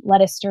 And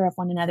let us stir up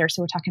one another.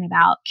 So we're talking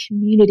about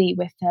community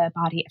with the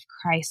body of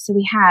Christ. So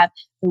we have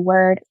the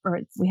word, or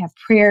we have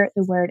prayer,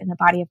 the word, and the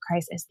body of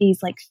Christ as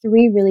these like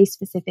three really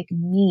specific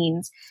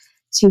means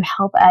to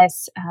help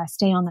us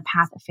stay on the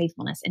path of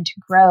faithfulness and to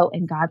grow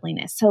in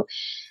godliness. So,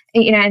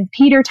 and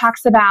Peter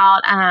talks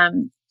about,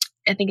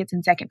 I think it's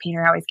in 2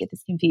 Peter, I always get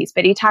this confused,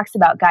 but he talks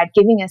about God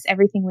giving us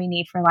everything we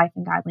need for life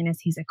and godliness.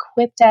 He's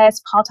equipped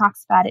us. Paul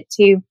talks about it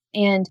too.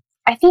 And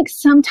I think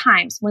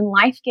sometimes when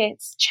life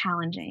gets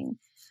challenging,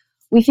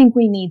 we think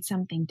we need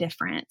something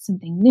different,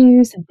 something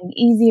new, something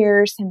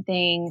easier,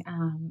 something,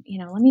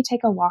 let me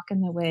take a walk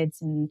in the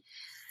woods and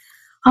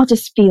I'll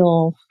just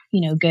feel,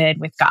 good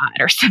with God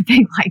or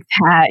something like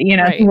that.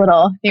 It's a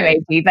little new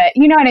agey, but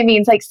you know what I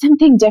mean? It's like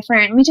something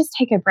different. Let me just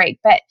take a break.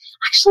 But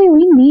actually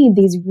we need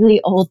these really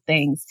old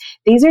things.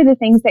 These are the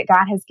things that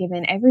God has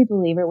given every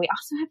believer. We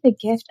also have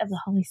the gift of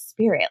the Holy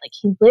Spirit. Like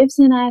he lives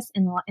in us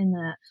in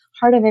the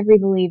heart of every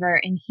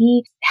believer, and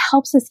he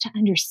helps us to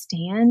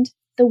understand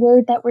the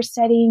word that we're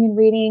studying and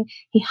reading.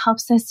 He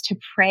helps us to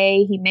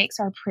pray. He makes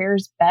our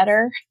prayers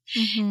better.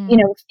 Mm-hmm.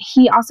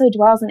 He also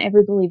dwells in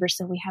every believer.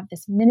 So we have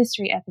this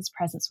ministry of his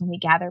presence when we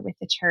gather with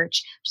the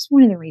church. Just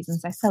one of the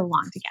reasons I so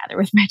long to gather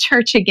with my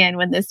church again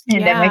when this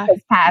pandemic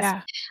has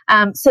passed.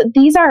 Yeah. So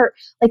these are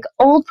like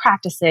old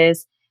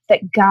practices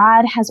that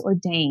God has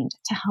ordained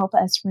to help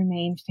us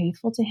remain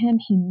faithful to him.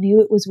 He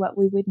knew it was what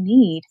we would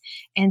need.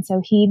 And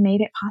so he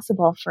made it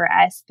possible for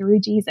us through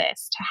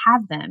Jesus to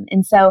have them.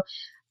 And so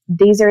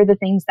these are the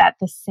things that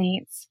the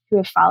saints who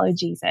have followed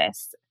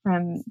Jesus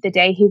from the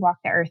day he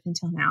walked the earth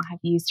until now have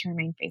used to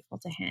remain faithful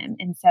to him.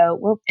 And so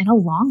we're in a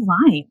long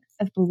line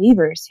of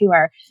believers who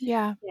are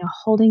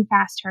holding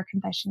fast to our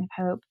confession of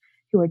hope,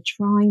 who are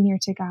drawing near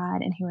to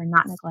God, and who are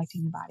not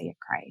neglecting the body of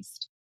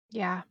Christ.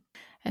 Yeah.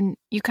 And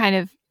you kind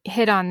of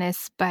hit on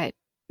this, but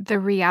the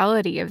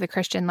reality of the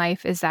Christian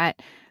life is that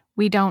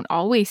we don't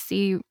always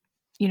see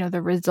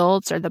the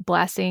results or the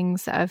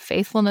blessings of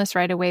faithfulness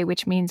right away,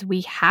 which means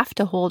we have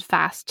to hold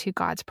fast to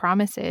God's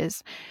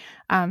promises.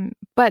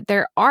 But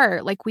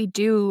we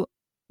do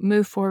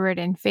move forward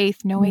in faith,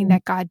 knowing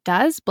that God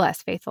does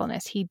bless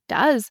faithfulness. He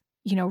does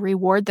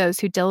reward those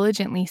who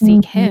diligently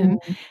seek him,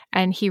 Mhm.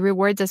 and he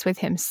rewards us with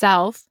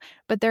himself.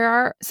 But there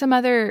are some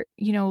other,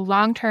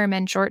 long-term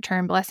and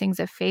short-term blessings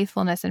of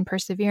faithfulness and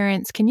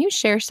perseverance. Can you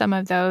share some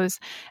of those,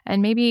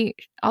 and maybe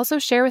also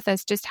share with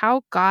us just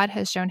how God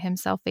has shown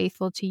himself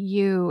faithful to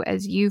you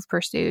as you've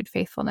pursued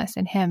faithfulness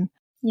in him?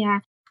 Yeah.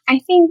 I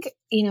think,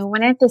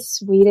 one of the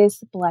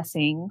sweetest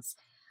blessings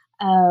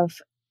of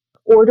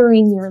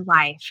ordering your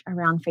life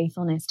around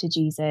faithfulness to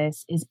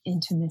Jesus is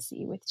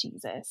intimacy with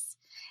Jesus.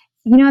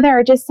 There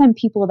are just some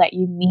people that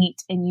you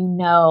meet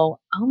and oh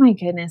my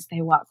goodness,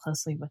 they walk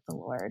closely with the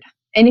Lord.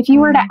 And if you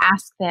were to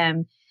ask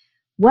them,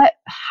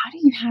 how do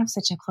you have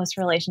such a close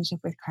relationship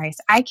with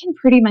Christ? I can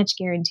pretty much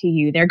guarantee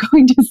you they're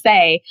going to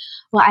say,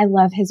 well, I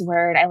love his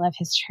word, I love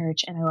his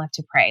church, and I love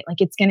to pray.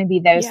 Like, it's going to be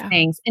those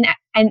things.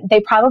 And they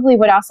probably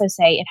would also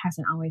say it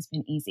hasn't always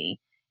been easy.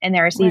 And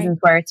there are seasons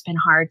where it's been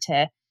hard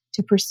to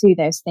pursue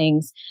those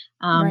things.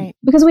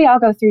 Because we all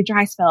go through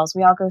dry spells,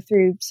 we all go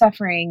through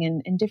suffering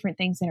and different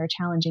things that are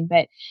challenging.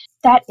 But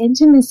that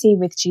intimacy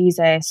with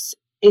Jesus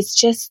is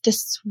just the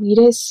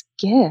sweetest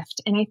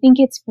gift. And I think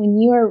it's when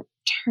you are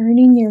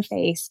turning your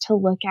face to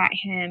look at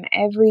him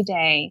every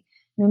day,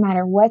 no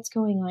matter what's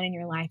going on in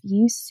your life,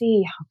 you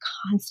see how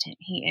constant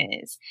he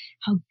is,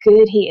 how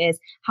good he is,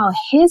 how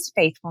his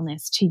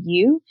faithfulness to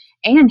you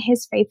and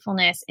his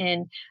faithfulness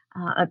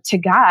to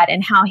God,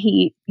 and how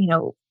he,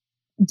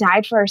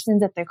 died for our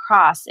sins at the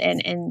cross,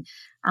 and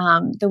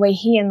the way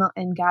he and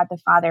God the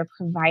Father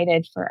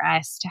provided for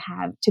us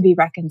to be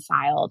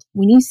reconciled.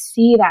 When you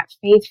see that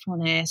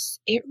faithfulness,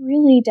 it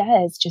really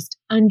does just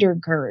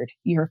undergird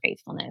your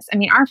faithfulness. I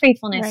mean, our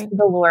faithfulness to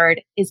the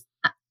Lord is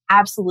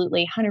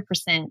absolutely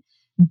 100%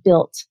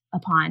 built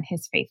upon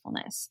his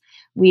faithfulness.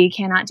 We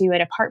cannot do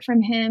it apart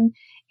from him.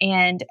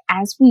 And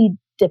as we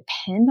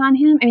depend on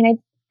him,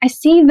 I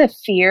see the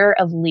fear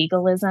of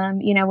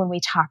legalism, when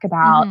we talk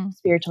about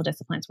spiritual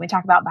disciplines, when we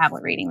talk about Bible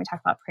reading, we talk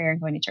about prayer and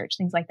going to church,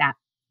 things like that.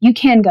 You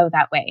can go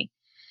that way.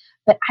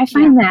 But I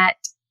find that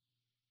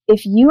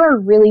if you are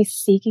really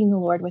seeking the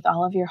Lord with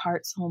all of your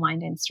heart, soul,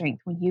 mind, and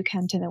strength, when you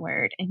come to the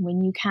word and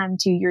when you come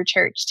to your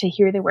church to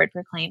hear the word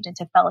proclaimed and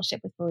to fellowship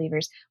with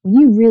believers, when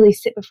you really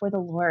sit before the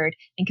Lord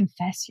and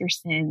confess your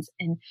sins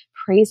and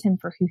praise him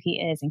for who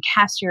he is and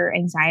cast your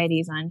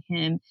anxieties on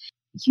him,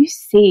 you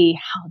see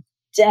how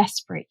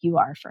desperate you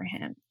are for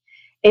him.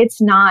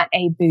 It's not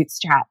a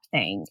bootstrap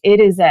thing. It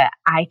is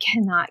I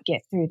cannot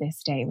get through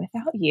this day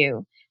without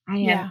you. I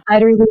am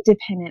utterly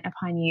dependent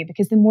upon you,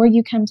 because the more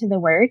you come to the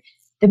word,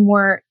 the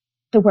more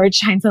the word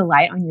shines a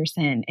light on your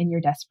sin and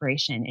your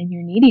desperation and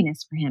your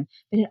neediness for him.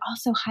 But it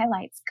also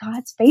highlights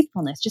God's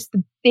faithfulness, just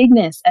the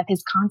bigness of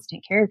his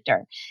constant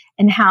character,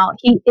 and how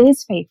he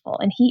is faithful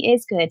and he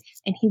is good,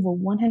 and he will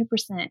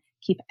 100%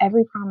 keep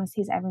every promise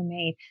he's ever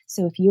made.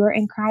 So if you are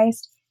in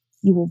Christ,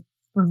 you will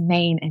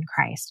remain in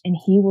Christ, and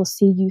he will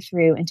see you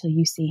through until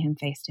you see him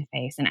face to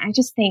face. And I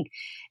just think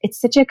it's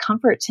such a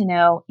comfort to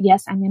know,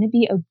 yes, I'm going to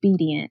be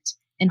obedient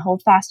and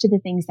hold fast to the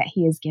things that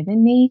he has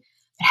given me,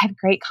 but have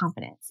great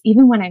confidence.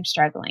 Even when I'm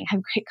struggling,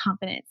 have great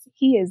confidence.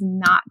 He is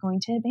not going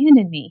to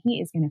abandon me.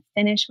 He is going to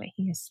finish what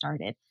he has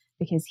started,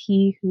 because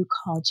he who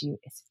called you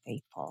is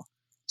faithful.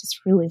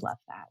 Just really love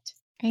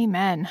that.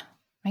 Amen.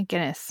 My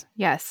goodness.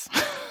 Yes.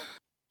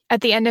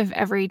 At the end of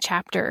every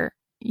chapter,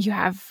 you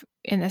have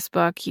in this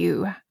book,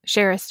 you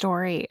share a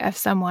story of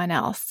someone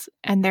else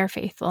and their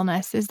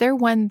faithfulness. Is there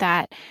one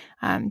that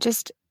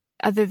just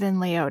other than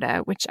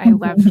Leota, which I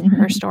love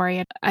her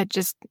story, I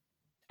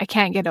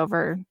can't get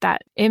over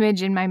that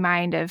image in my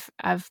mind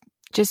of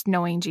just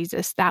knowing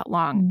Jesus that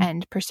long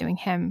and pursuing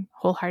him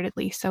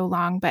wholeheartedly so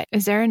long. But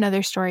is there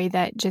another story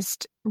that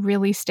just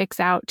really sticks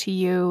out to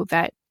you,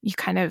 that you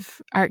kind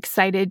of are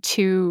excited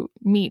to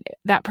meet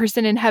that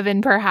person in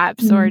heaven,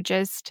 perhaps, or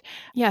just,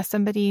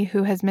 somebody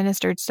who has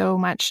ministered so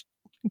much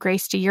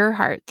grace to your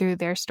heart through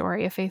their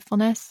story of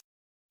faithfulness?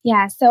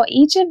 Yeah, so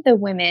each of the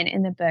women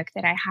in the book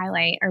that I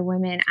highlight are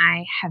women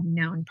I have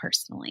known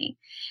personally.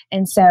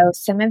 And so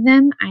some of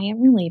them I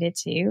am related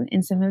to,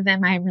 and some of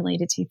them I am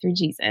related to through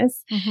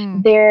Jesus.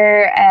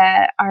 There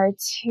are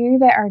two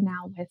that are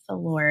now with the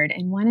Lord,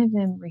 and one of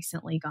them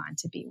recently gone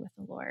to be with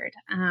the Lord.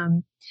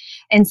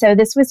 And so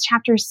this was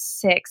chapter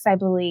 6, I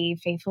believe,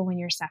 Faithful When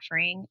You're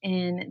Suffering.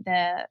 And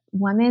the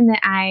woman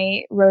that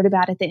I wrote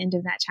about at the end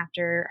of that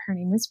chapter, her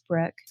name was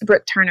Brooke.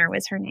 Brooke Turner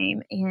was her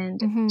name. And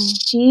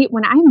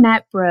when I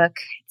met Brooke,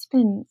 it's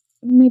been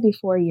maybe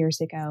 4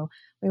 years ago,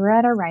 we were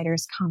at a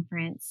writers'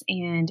 conference,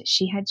 and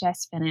she had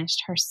just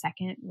finished her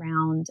second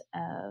round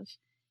of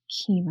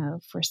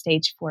chemo for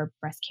stage 4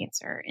 breast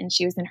cancer. And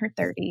she was in her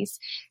 30s.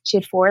 She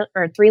had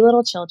 3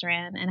 little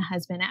children and a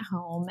husband at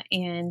home.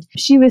 And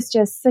she was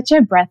just such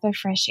a breath of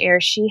fresh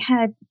air. She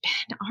had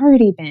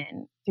already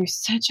been through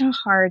such a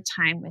hard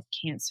time with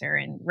cancer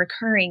and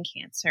recurring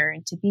cancer,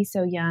 and to be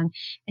so young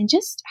and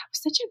just have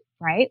such a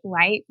bright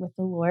light with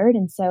the Lord.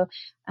 And so,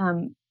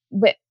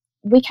 but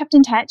we kept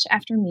in touch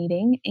after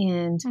meeting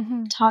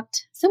and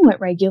talked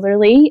somewhat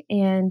regularly.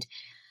 And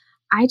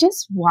I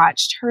just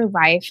watched her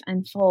life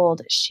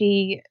unfold.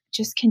 She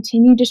just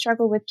continued to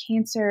struggle with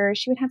cancer.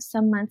 She would have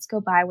some months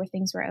go by where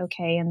things were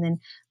okay, and then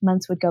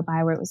months would go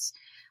by where it was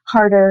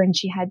harder and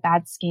she had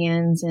bad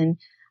scans. And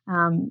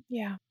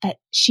but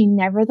she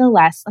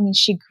nevertheless, I mean,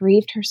 she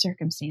grieved her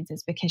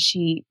circumstances because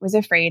she was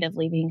afraid of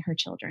leaving her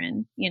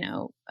children,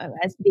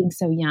 as being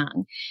so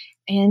young.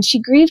 And she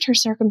grieved her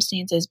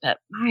circumstances, but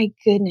my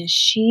goodness,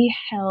 she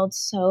held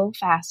so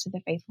fast to the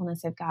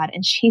faithfulness of God.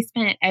 And she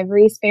spent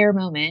every spare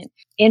moment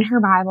in her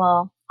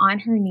Bible, on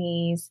her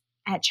knees,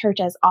 at church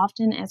as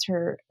often as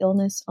her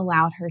illness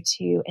allowed her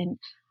to. And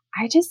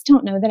I just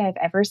don't know that I've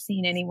ever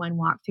seen anyone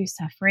walk through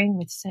suffering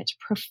with such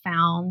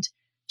profound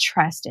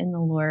trust in the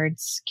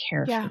Lord's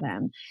care for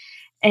them.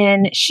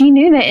 And she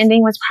knew the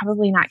ending was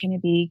probably not going to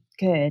be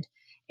good.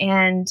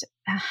 And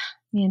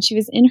she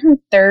was in her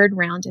third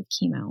round of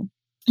chemo,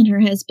 and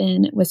her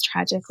husband was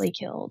tragically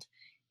killed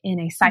in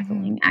a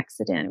cycling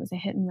accident. It was a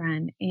hit and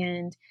run.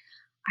 And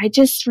I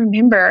just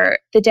remember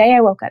the day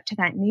I woke up to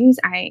that news,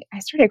 I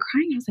started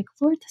crying. I was like,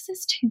 Lord, this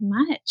is too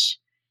much.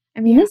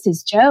 I mean, this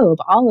is Job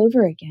all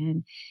over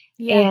again.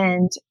 Yeah.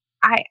 And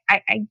I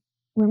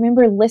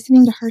remember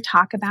listening to her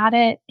talk about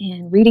it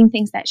and reading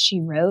things that she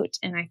wrote.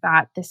 And I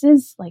thought, this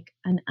is like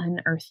an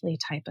unearthly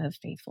type of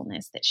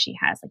faithfulness that she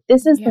has. Like,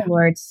 this is the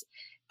Lord's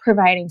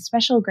providing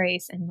special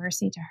grace and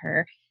mercy to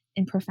her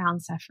in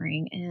profound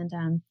suffering.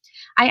 And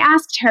I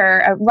asked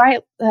her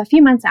right a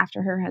few months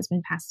after her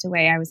husband passed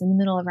away, I was in the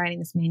middle of writing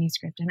this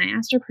manuscript, and I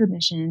asked her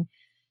permission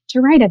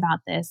to write about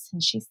this.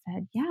 And she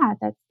said, yeah,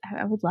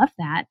 I would love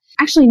that.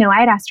 Actually, no,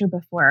 I had asked her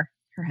before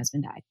her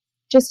husband died,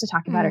 just to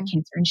talk about her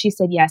cancer. And she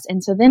said yes.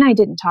 And so then I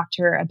didn't talk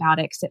to her about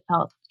it because it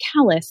felt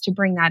callous to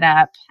bring that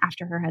up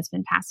after her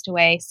husband passed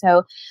away.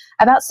 So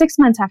about 6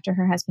 months after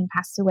her husband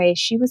passed away,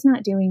 she was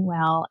not doing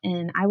well.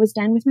 And I was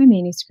done with my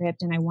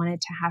manuscript, and I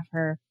wanted to have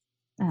her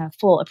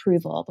full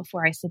approval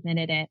before I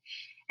submitted it.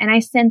 And I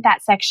sent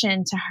that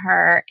section to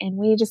her, and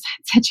we just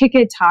had such a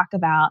good talk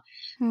about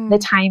the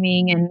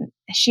timing. And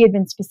she had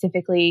been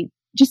specifically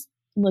just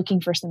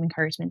looking for some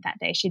encouragement that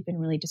day. She'd been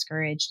really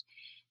discouraged.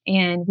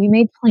 And we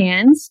made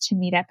plans to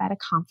meet up at a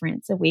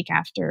conference a week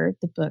after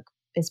the book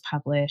is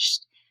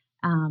published.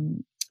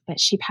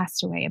 But she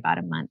passed away about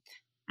a month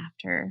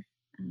after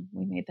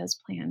we made those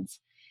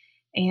plans.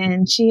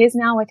 And she is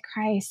now with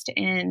Christ.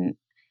 And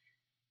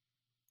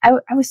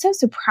I was so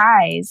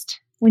surprised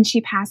when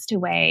she passed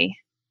away.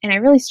 And I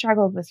really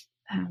struggled with,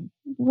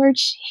 Lord,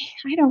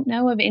 I don't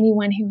know of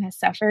anyone who has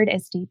suffered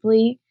as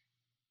deeply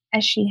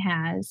as she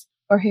has,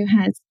 or who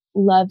has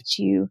loved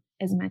you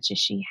as much as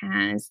she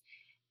has.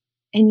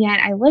 And yet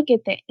I look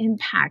at the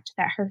impact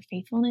that her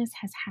faithfulness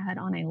has had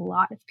on a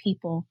lot of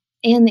people,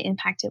 and the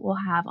impact it will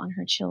have on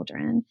her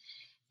children.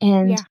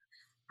 And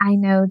I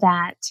know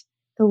that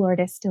the Lord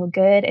is still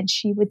good. And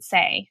she would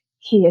say,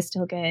 He is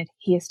still good.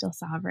 He is still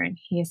sovereign.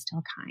 He is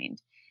still kind.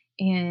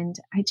 And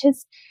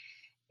it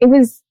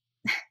was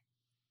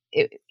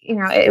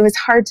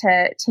hard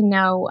to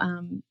know.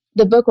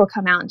 The book will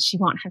come out and she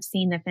won't have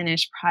seen the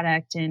finished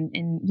product.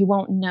 And you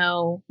won't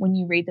know when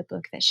you read the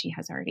book that she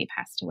has already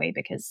passed away,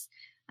 because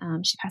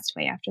she passed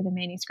away after the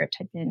manuscript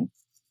had been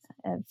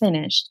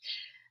finished.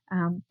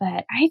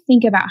 But I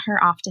think about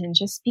her often,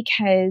 just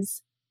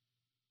because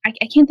I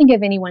can't think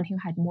of anyone who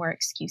had more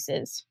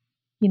excuses,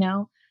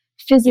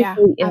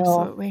 physically ill,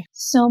 absolutely.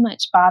 So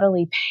much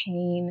bodily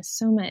pain,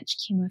 so much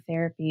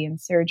chemotherapy and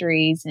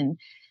surgeries, and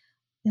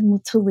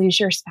to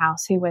lose your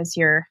spouse who was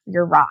your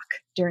rock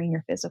during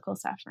your physical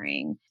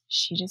suffering.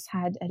 She just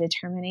had a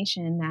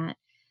determination that,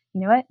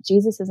 you know what,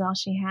 Jesus is all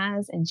she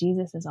has, and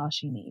Jesus is all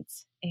she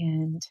needs.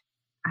 And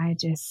I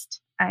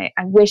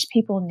wish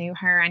people knew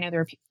her. I know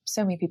there are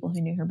so many people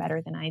who knew her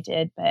better than I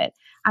did, but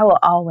I will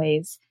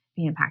always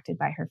be impacted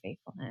by her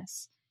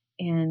faithfulness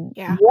and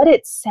what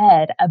it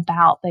said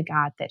about the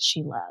God that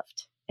she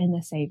loved and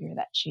the Savior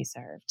that she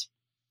served.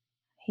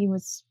 He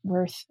was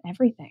worth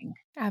everything.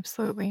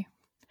 Absolutely.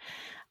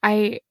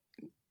 I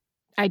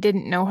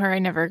didn't know her. I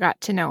never got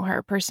to know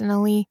her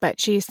personally, but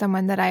she's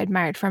someone that I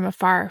admired from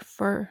afar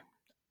for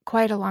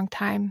quite a long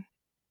time.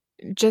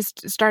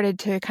 Just started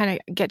to kind of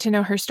get to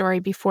know her story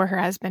before her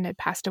husband had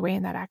passed away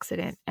in that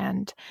accident,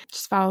 and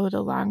just followed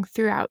along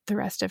throughout the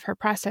rest of her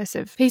process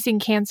of facing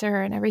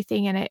cancer and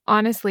everything. And it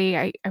honestly,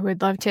 I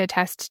would love to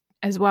attest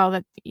as well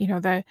that,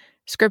 the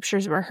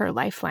scriptures were her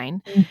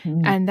lifeline.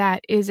 And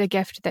that is a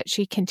gift that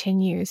she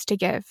continues to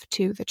give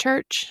to the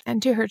church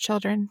and to her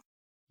children.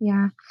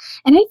 Yeah.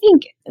 And I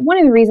think one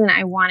of the reasons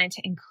I wanted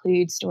to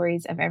include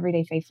stories of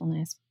everyday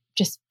faithfulness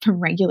just from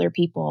regular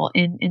people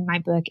in my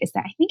book is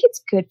that I think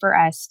it's good for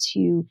us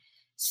to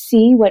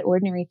see what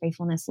ordinary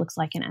faithfulness looks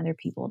like in other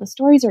people. The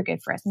stories are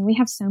good for us. And we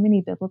have so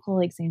many biblical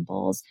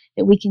examples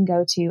that we can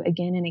go to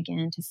again and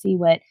again to see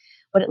what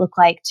it looked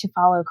like to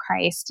follow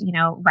Christ,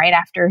 right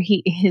after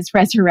his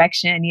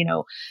resurrection,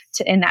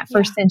 in that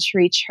first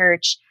century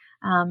church.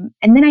 And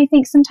then I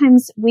think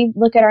sometimes we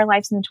look at our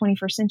lives in the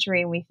 21st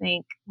century and we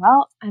think,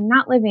 well, I'm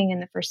not living in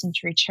the first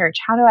century church.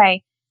 How do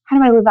I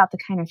live out the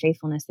kind of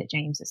faithfulness that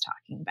James is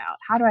talking about?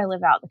 How do I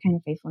live out the kind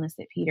of faithfulness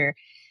that Peter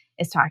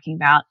is talking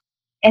about?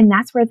 And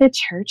that's where the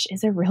church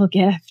is a real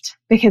gift,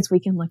 because we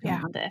can look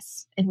around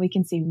us and we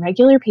can see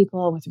regular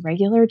people with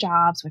regular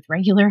jobs, with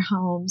regular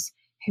homes,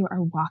 who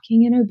are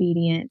walking in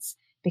obedience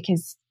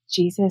because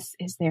Jesus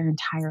is their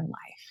entire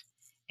life.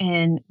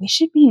 And we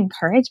should be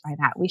encouraged by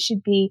that. We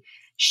should be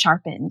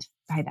sharpened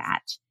by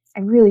that.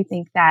 I really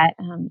think that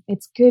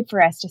it's good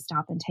for us to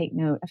stop and take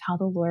note of how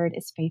the Lord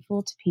is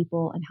faithful to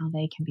people and how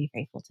they can be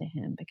faithful to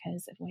him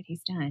because of what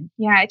he's done.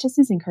 Yeah, it just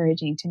is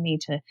encouraging to me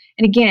and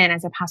again,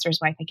 as a pastor's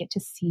wife, I get to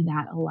see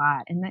that a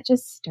lot. And that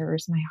just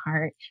stirs my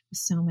heart with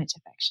so much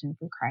affection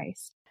for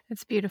Christ.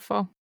 It's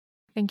beautiful.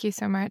 Thank you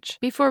so much.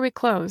 Before we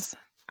close,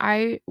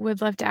 I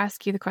would love to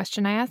ask you the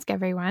question I ask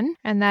everyone,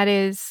 and that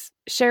is,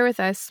 share with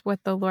us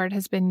what the Lord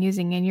has been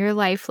using in your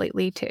life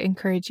lately to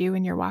encourage you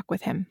in your walk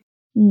with him.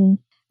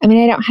 I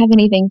mean, I don't have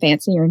anything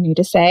fancy or new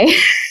to say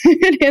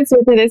in answer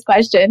to this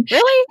question.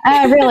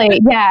 Really?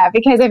 Really, yeah,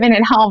 because I've been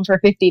at home for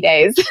 50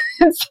 days.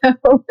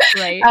 So,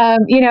 right.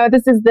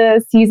 This is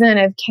the season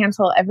of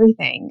cancel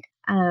everything.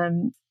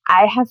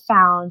 I have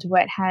found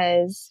what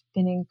has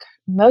been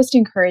most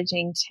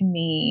encouraging to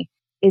me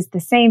is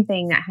the same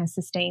thing that has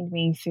sustained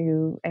me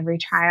through every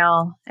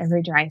trial,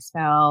 every dry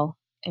spell,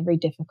 every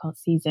difficult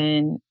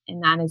season.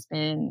 And that has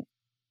been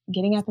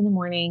getting up in the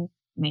morning,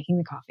 making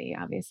the coffee,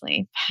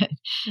 obviously,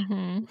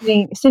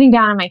 sitting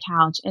down on my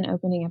couch and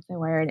opening up the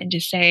word and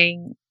just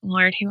saying,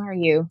 Lord, who are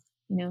you?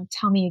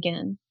 Tell me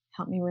again,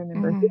 help me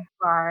remember who you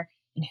are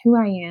and who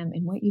I am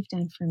and what you've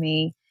done for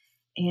me.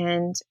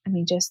 And I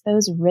mean, just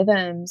those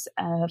rhythms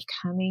of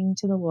coming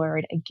to the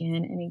Lord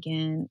again and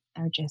again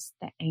are just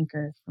the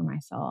anchor for my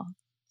soul.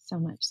 So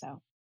much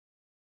so.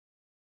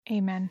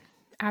 Amen.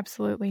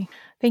 Absolutely.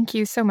 Thank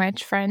you so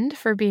much, friend,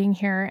 for being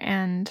here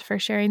and for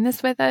sharing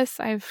this with us.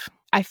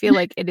 I feel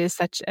like it is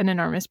such an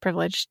enormous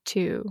privilege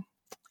to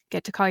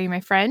get to call you my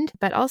friend,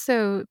 but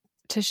also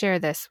to share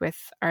this with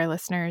our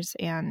listeners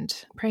and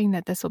praying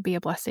that this will be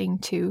a blessing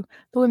to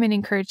the Women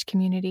Encouraged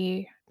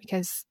community,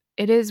 because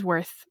it is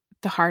worth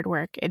the hard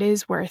work. It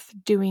is worth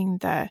doing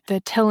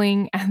the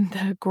tilling and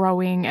the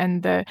growing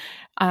and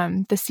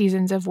the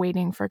seasons of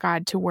waiting for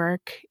God to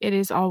work. It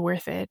is all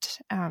worth it.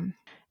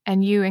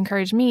 And you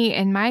encourage me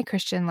in my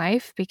Christian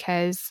life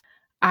because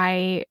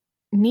I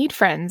need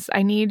friends.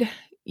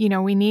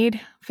 We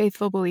need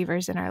faithful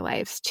believers in our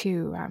lives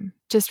to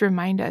just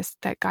remind us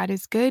that God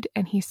is good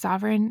and he's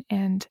sovereign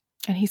and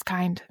he's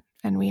kind.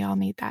 And we all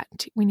need that.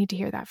 We need to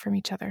hear that from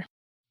each other.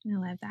 I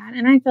love that.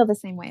 And I feel the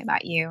same way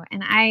about you.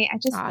 And I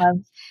just love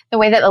the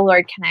way that the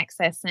Lord connects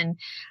us. And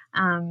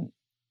I'm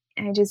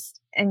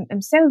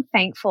so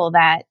thankful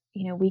that,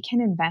 we can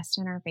invest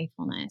in our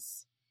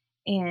faithfulness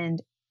and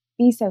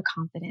be so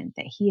confident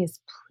that he is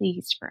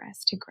pleased for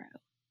us to grow.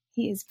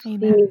 He is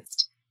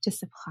pleased to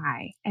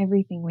supply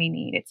everything we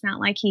need. It's not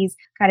like he's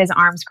got his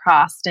arms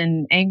crossed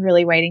and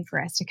angrily waiting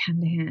for us to come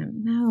to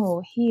him.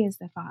 No, he is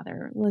the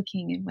Father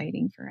looking and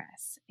waiting for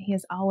us. He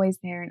is always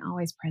there and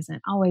always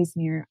present, always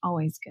near,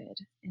 always good.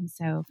 And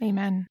so,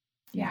 amen.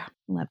 Yeah,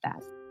 love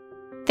that.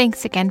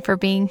 Thanks again for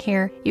being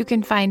here. You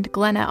can find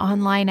Glenna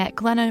online at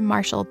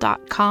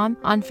glennamarshall.com,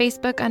 on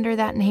Facebook under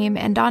that name,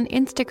 and on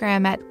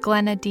Instagram at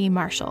Glenna D.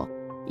 Marshall.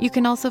 You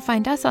can also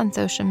find us on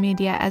social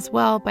media as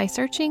well by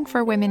searching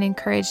for Women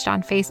Encouraged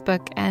on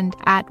Facebook and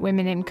at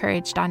Women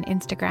Encouraged on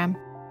Instagram.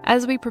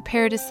 As we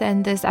prepare to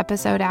send this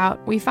episode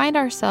out, we find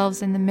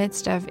ourselves in the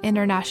midst of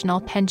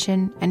international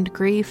tension and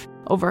grief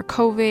over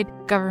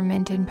COVID,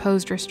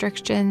 government-imposed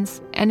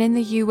restrictions, and in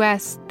the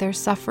U.S., there's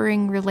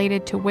suffering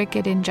related to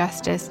wicked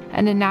injustice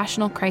and a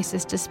national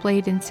crisis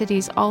displayed in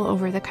cities all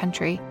over the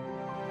country.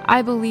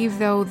 I believe,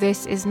 though,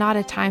 this is not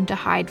a time to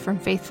hide from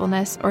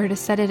faithfulness or to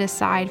set it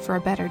aside for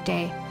a better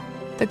day.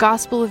 The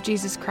gospel of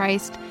Jesus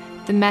Christ,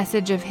 the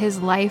message of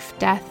his life,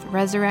 death,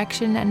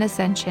 resurrection, and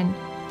ascension,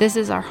 this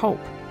is our hope.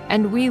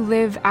 And we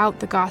live out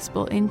the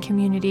gospel in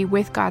community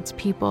with God's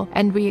people,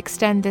 and we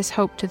extend this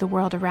hope to the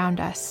world around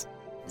us.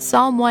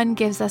 Psalm 1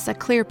 gives us a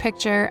clear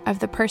picture of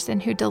the person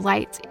who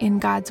delights in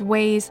God's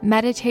ways,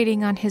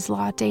 meditating on his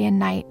law day and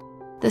night.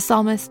 The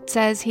psalmist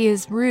says he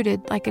is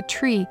rooted like a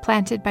tree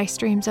planted by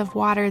streams of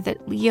water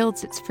that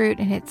yields its fruit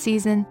in its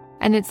season,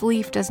 and its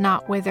leaf does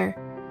not wither.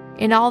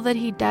 In all that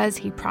he does,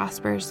 he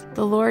prospers.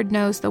 The Lord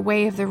knows the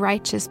way of the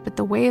righteous, but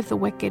the way of the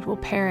wicked will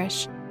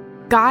perish.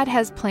 God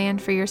has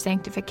planned for your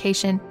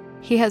sanctification.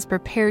 He has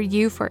prepared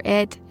you for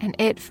it and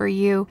it for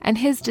you, and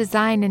his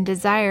design and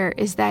desire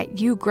is that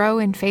you grow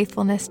in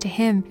faithfulness to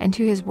him and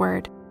to his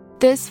word.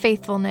 This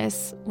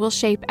faithfulness will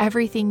shape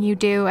everything you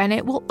do, and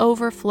it will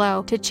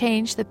overflow to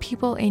change the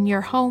people in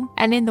your home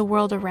and in the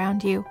world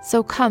around you.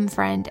 So come,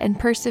 friend, and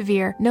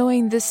persevere,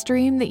 knowing the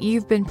stream that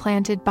you've been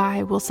planted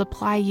by will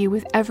supply you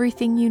with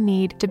everything you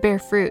need to bear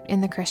fruit in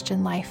the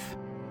Christian life.